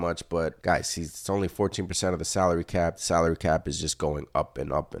worth that much, but guys, it's only 14% of the salary cap. The salary cap is just going up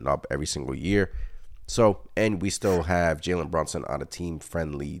and up and up every single year. So, and we still have Jalen Brunson on a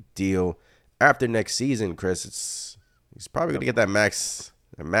team-friendly deal. After next season, Chris, he's probably going to get that max,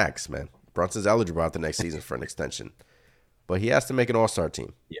 man. Brunson's eligible after next season for an extension. But he has to make an all-star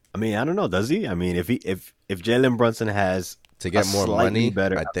team. Yeah. I mean, I don't know, does he? I mean, if Jalen Brunson has to get more money,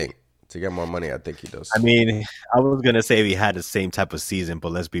 better, I think. To get more money, I think he does. I mean, I was going to say he had the same type of season,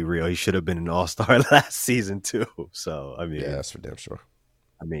 but let's be real. He should have been an all-star last season too. So, I mean. Yeah, that's for damn sure.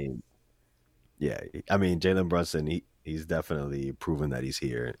 I mean, yeah. I mean, Jalen Brunson, he's definitely proven that he's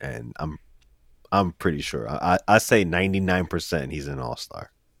here. And I'm pretty sure. I say 99% he's an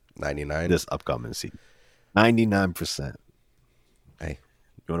all-star. 99? This upcoming season. 99%. Hey.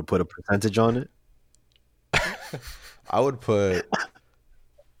 You want to put a percentage on it? I would put...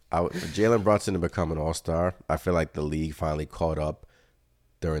 Jalen Brunson to become an all-star. I feel like the league finally caught up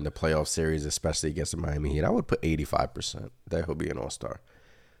during the playoff series, especially against the Miami Heat. I would put 85% that he'll be an all-star.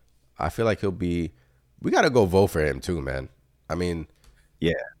 I feel like he'll be. We gotta go vote for him too, man. I mean,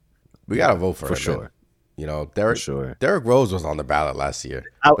 yeah, we gotta vote for him sure. Man. You know, for sure. Derrick Rose was on the ballot last year,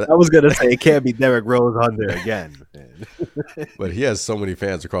 I was gonna say it can't be Derrick Rose on there again, man. but he has so many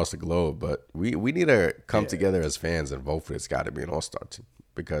fans across the globe. But we need to come Yeah. together as fans and vote for this guy to be an All-Star team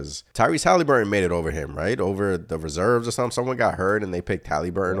because Tyrese Halliburton made it over him, right? Over the reserves or something. Someone got hurt and they picked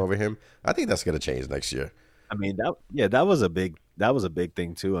Halliburton over him. I think that's gonna change next year. I mean that was a big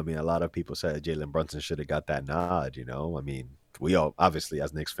thing too. I mean, a lot of people said Jalen Brunson should have got that nod. I mean, we all obviously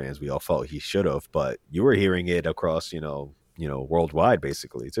as Knicks fans we all felt he should have, but you were hearing it across worldwide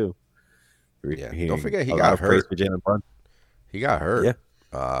basically too. You were Yeah, don't hearing forget he a lot got of praise hurt. for Jalen Brunson. He got Yeah, hurt.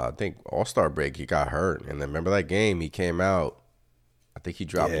 I think All-Star break he got hurt, and then remember that game he came out. I think he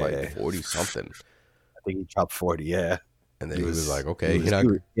dropped like yeah. 40 something. I think he dropped 40. Yeah, And then he was like, "Okay, he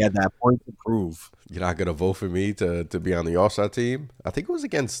had that point to prove. you're not gonna vote for me to be on the All Star team." I think it was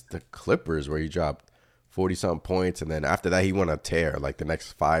against the Clippers where he dropped 40 something points, and then after that he went a tear. Like the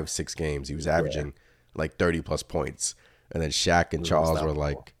next 5-6 games, he was averaging like 30 plus points. And then Shaq and It was Charles were unstoppable.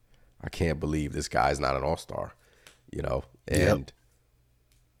 like, "I can't believe this guy's not an All Star," you know. Yep. And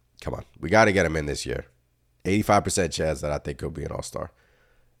come on, we got to get him in this year. 85% chance that I think he'll be an All Star.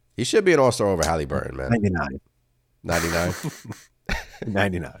 He should be an All Star over Halliburton, man. 99. 99.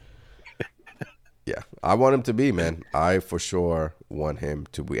 99. Yeah, I want him to be, man. I for sure want him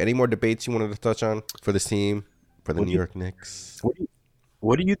to be. Any more debates you wanted to touch on for this team, for the New York Knicks?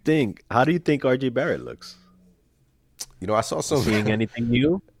 What do you think? How do you think RJ Barrett looks? You know, I saw some. Seeing anything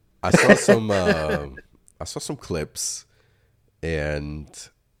new? I saw some. I saw some clips, and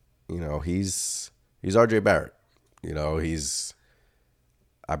he's RJ Barrett.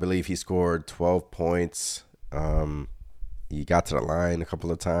 I believe he scored 12 points. He got to the line a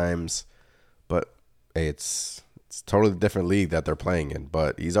couple of times, but hey, it's a totally different league that they're playing in.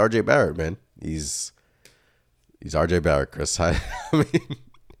 But he's RJ Barrett, man. He's RJ Barrett, Chris. I mean,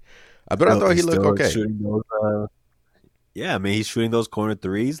 I thought he looked okay. Yeah, I mean, he's shooting those corner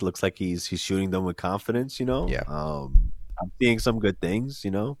threes. Looks like he's shooting them with confidence. Yeah. I'm seeing some good things.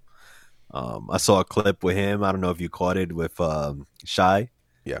 I saw a clip with him. I don't know if you caught it with Shy.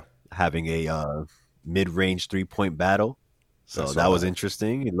 Yeah. Having a mid-range 3-point battle. So that was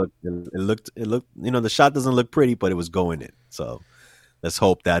interesting. It looked. The shot doesn't look pretty, but it was going in. So let's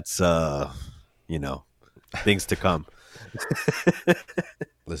hope that's things to come.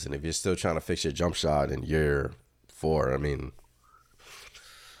 Listen, if you're still trying to fix your jump shot in year 4, I mean,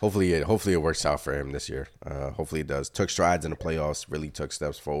 hopefully it works out for him this year. Hopefully it does. Took strides in the playoffs, really took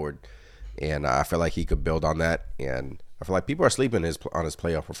steps forward, and I feel like he could build on that. And I feel like people are sleeping on his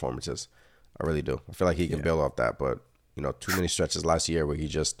playoff performances. I really do. I feel like he can build off that, but too many stretches last year where he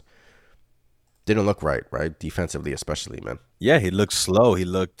just didn't look right defensively, especially, man. Yeah, he looked slow. He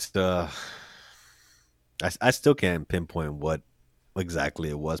looked. I still can't pinpoint what exactly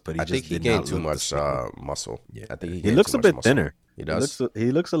it was, but I think he gained too much muscle. Yeah, I think he looks a bit thinner. He does.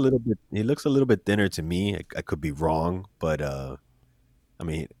 He looks a little bit. He looks a little bit thinner to me. I could be wrong, but I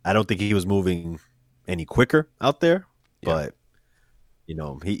mean, I don't think he was moving any quicker out there. Yeah. But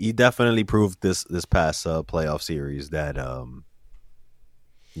he definitely proved this past playoff series that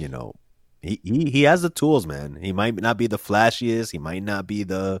he has the tools, man. He might not be the flashiest. He might not be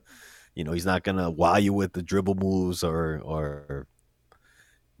the he's not gonna wow you with the dribble moves or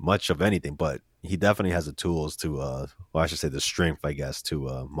much of anything, but he definitely has the tools to, or I should say the strength, I guess,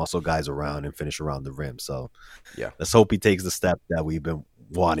 to muscle guys around and finish around the rim. So yeah, let's hope he takes the step that we've been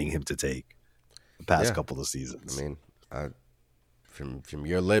wanting him to take the past couple of seasons. I mean, from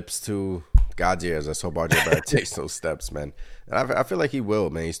your lips to God's ears, let's hope RJ Barrett takes those steps, man. And I feel like he will,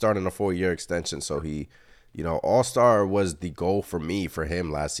 man. He's starting a 4-year extension, so he, All-Star was the goal for him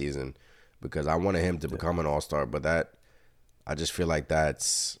last season because I wanted him to become an All-Star, but I just feel like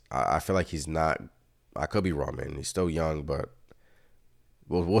I feel like he's not. I could be wrong, man. He's still young, but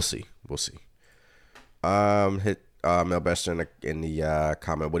we'll see. We'll see. Hit Mel Bester in the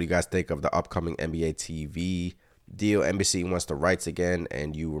comment. What do you guys think of the upcoming NBA TV deal? NBC wants the rights again,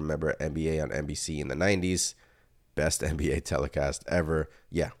 and you remember NBA on NBC in the 90s. Best NBA telecast ever.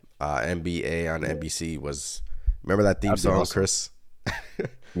 Yeah, NBA on NBC was. Remember that theme song, awesome. Chris?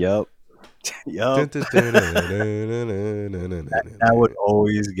 Yep. Yep. That would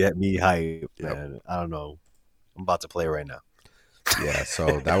always get me hyped, man. I don't know. I'm about to play right now. Yeah,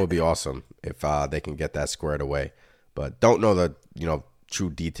 so that would be awesome if they can get that squared away. But don't know the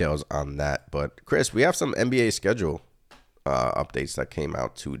true details on that. But Chris, we have some NBA schedule updates that came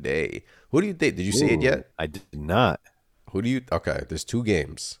out today. Who do you think? Did you see it yet? I did not. Okay, there's 2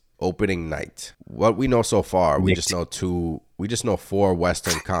 games. Opening night. What we know so far, we just know 4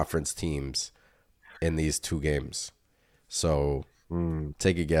 Western Conference teams in these 2 games. So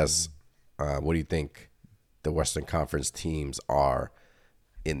take a guess. What do you think the Western Conference teams are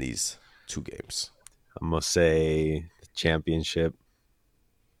in these two games. I'm gonna say the championship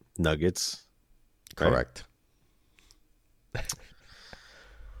Nuggets. Right? Correct. That's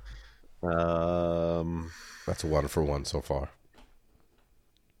a 1-for-1 so far.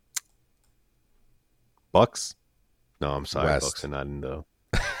 Bucks. No, I'm sorry. West. Bucks are not in the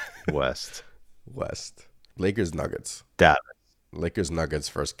West. West. Lakers Nuggets. Dallas. Lakers Nuggets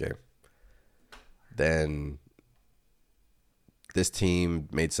first game. Then this team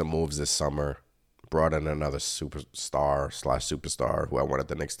made some moves this summer. Brought in another superstar who I wanted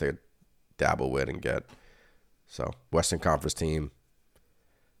the Knicks to dabble with and get. So Western Conference team.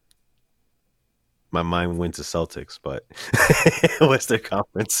 My mind went to Celtics, but Western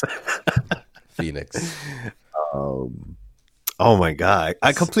Conference. Phoenix. Oh my God.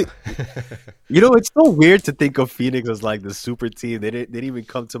 You know, it's so weird to think of Phoenix as like the super team. They didn't even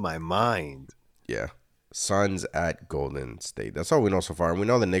come to my mind. Yeah. Suns at Golden State. That's all we know so far. And we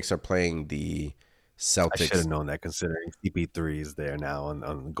know the Knicks are playing the Celtics. I should have known that considering CP3 is there now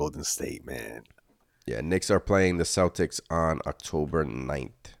on Golden State, man. Yeah, Knicks are playing the Celtics on October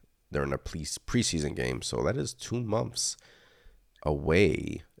 9th. They're in a preseason game, so that is 2 months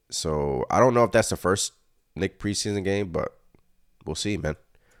away. So I don't know if that's the first Knicks preseason game, but we'll see, man.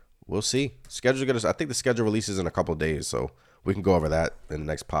 We'll see. I think the schedule releases in a couple of days, so we can go over that in the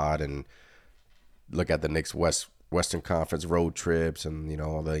next pod and look at the Knicks Western Conference road trips and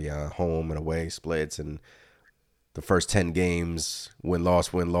all the home and away splits and the first 10 games,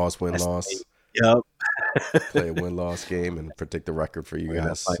 win-loss. Yep. Play a win-loss game and predict the record for you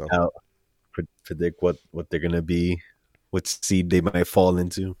guys. Find out, predict what they're gonna be, what seed they might fall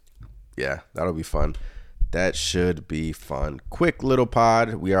into. Yeah, that'll be fun. That should be fun. Quick little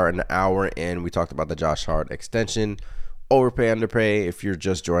pod. We are an hour in. We talked about the Josh Hart extension. Overpay, underpay. If you're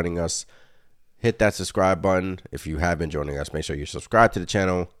just joining us, hit that subscribe button. If you have been joining us, make sure you subscribe to the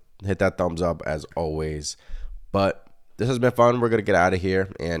channel. Hit that thumbs up as always. But this has been fun. We're going to get out of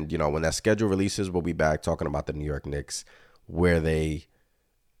here. And, when that schedule releases, we'll be back talking about the New York Knicks, who they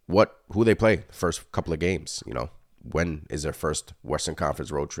play the first couple of games. When is their first Western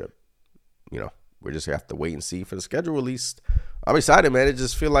Conference road trip? We just have to wait and see for the schedule release. I'm excited, man. It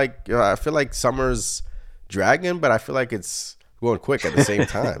just I feel like summer's dragging, but I feel like it's going quick at the same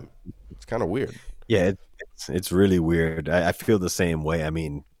time. It's kind of weird. Yeah, it's really weird. I feel the same way. I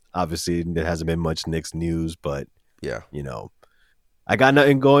mean, obviously there hasn't been much Knicks news, but yeah, I got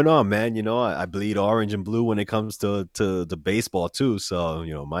nothing going on, man. I bleed orange and blue when it comes to baseball too.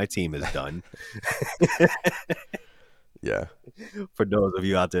 So my team is done. Yeah. For those of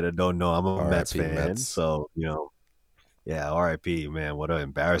you out there that don't know, I'm a Mets fan. Mets. So yeah, R.I.P. Man, what an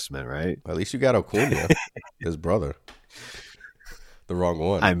embarrassment, right? At least you got Acuna, his brother. The wrong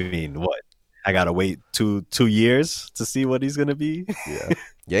one. I mean, what? I gotta wait two years to see what he's gonna be. Yeah,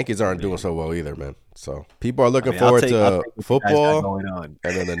 Yankees aren't doing so well either, man. So people are looking forward to football going on,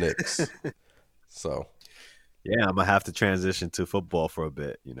 and then the Knicks. So yeah, I'm gonna have to transition to football for a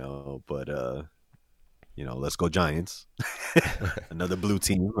bit, But let's go Giants. Another blue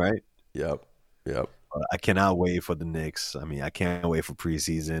team, right? Yep. I cannot wait for the Knicks. I mean, I can't wait for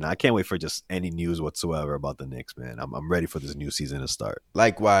preseason. I can't wait for just any news whatsoever about the Knicks, man. I'm ready for this new season to start.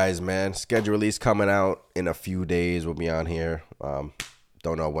 Likewise, man. Schedule release coming out in a few days. We'll be on here.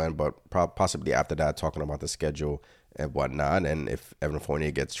 Don't know when, but possibly after that, talking about the schedule and whatnot. And if Evan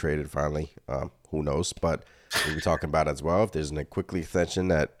Fournier gets traded finally, who knows? But we'll be talking about it as well. If there's a Quickley extension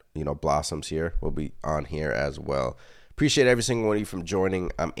that blossoms here, we'll be on here as well. Appreciate every single one of you from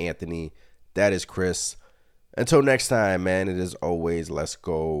joining. I'm Anthony. That is Chris. Until next time, man, it is always let's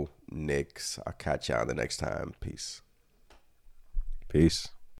go Knicks. I'll catch y'all the next time. Peace. Peace.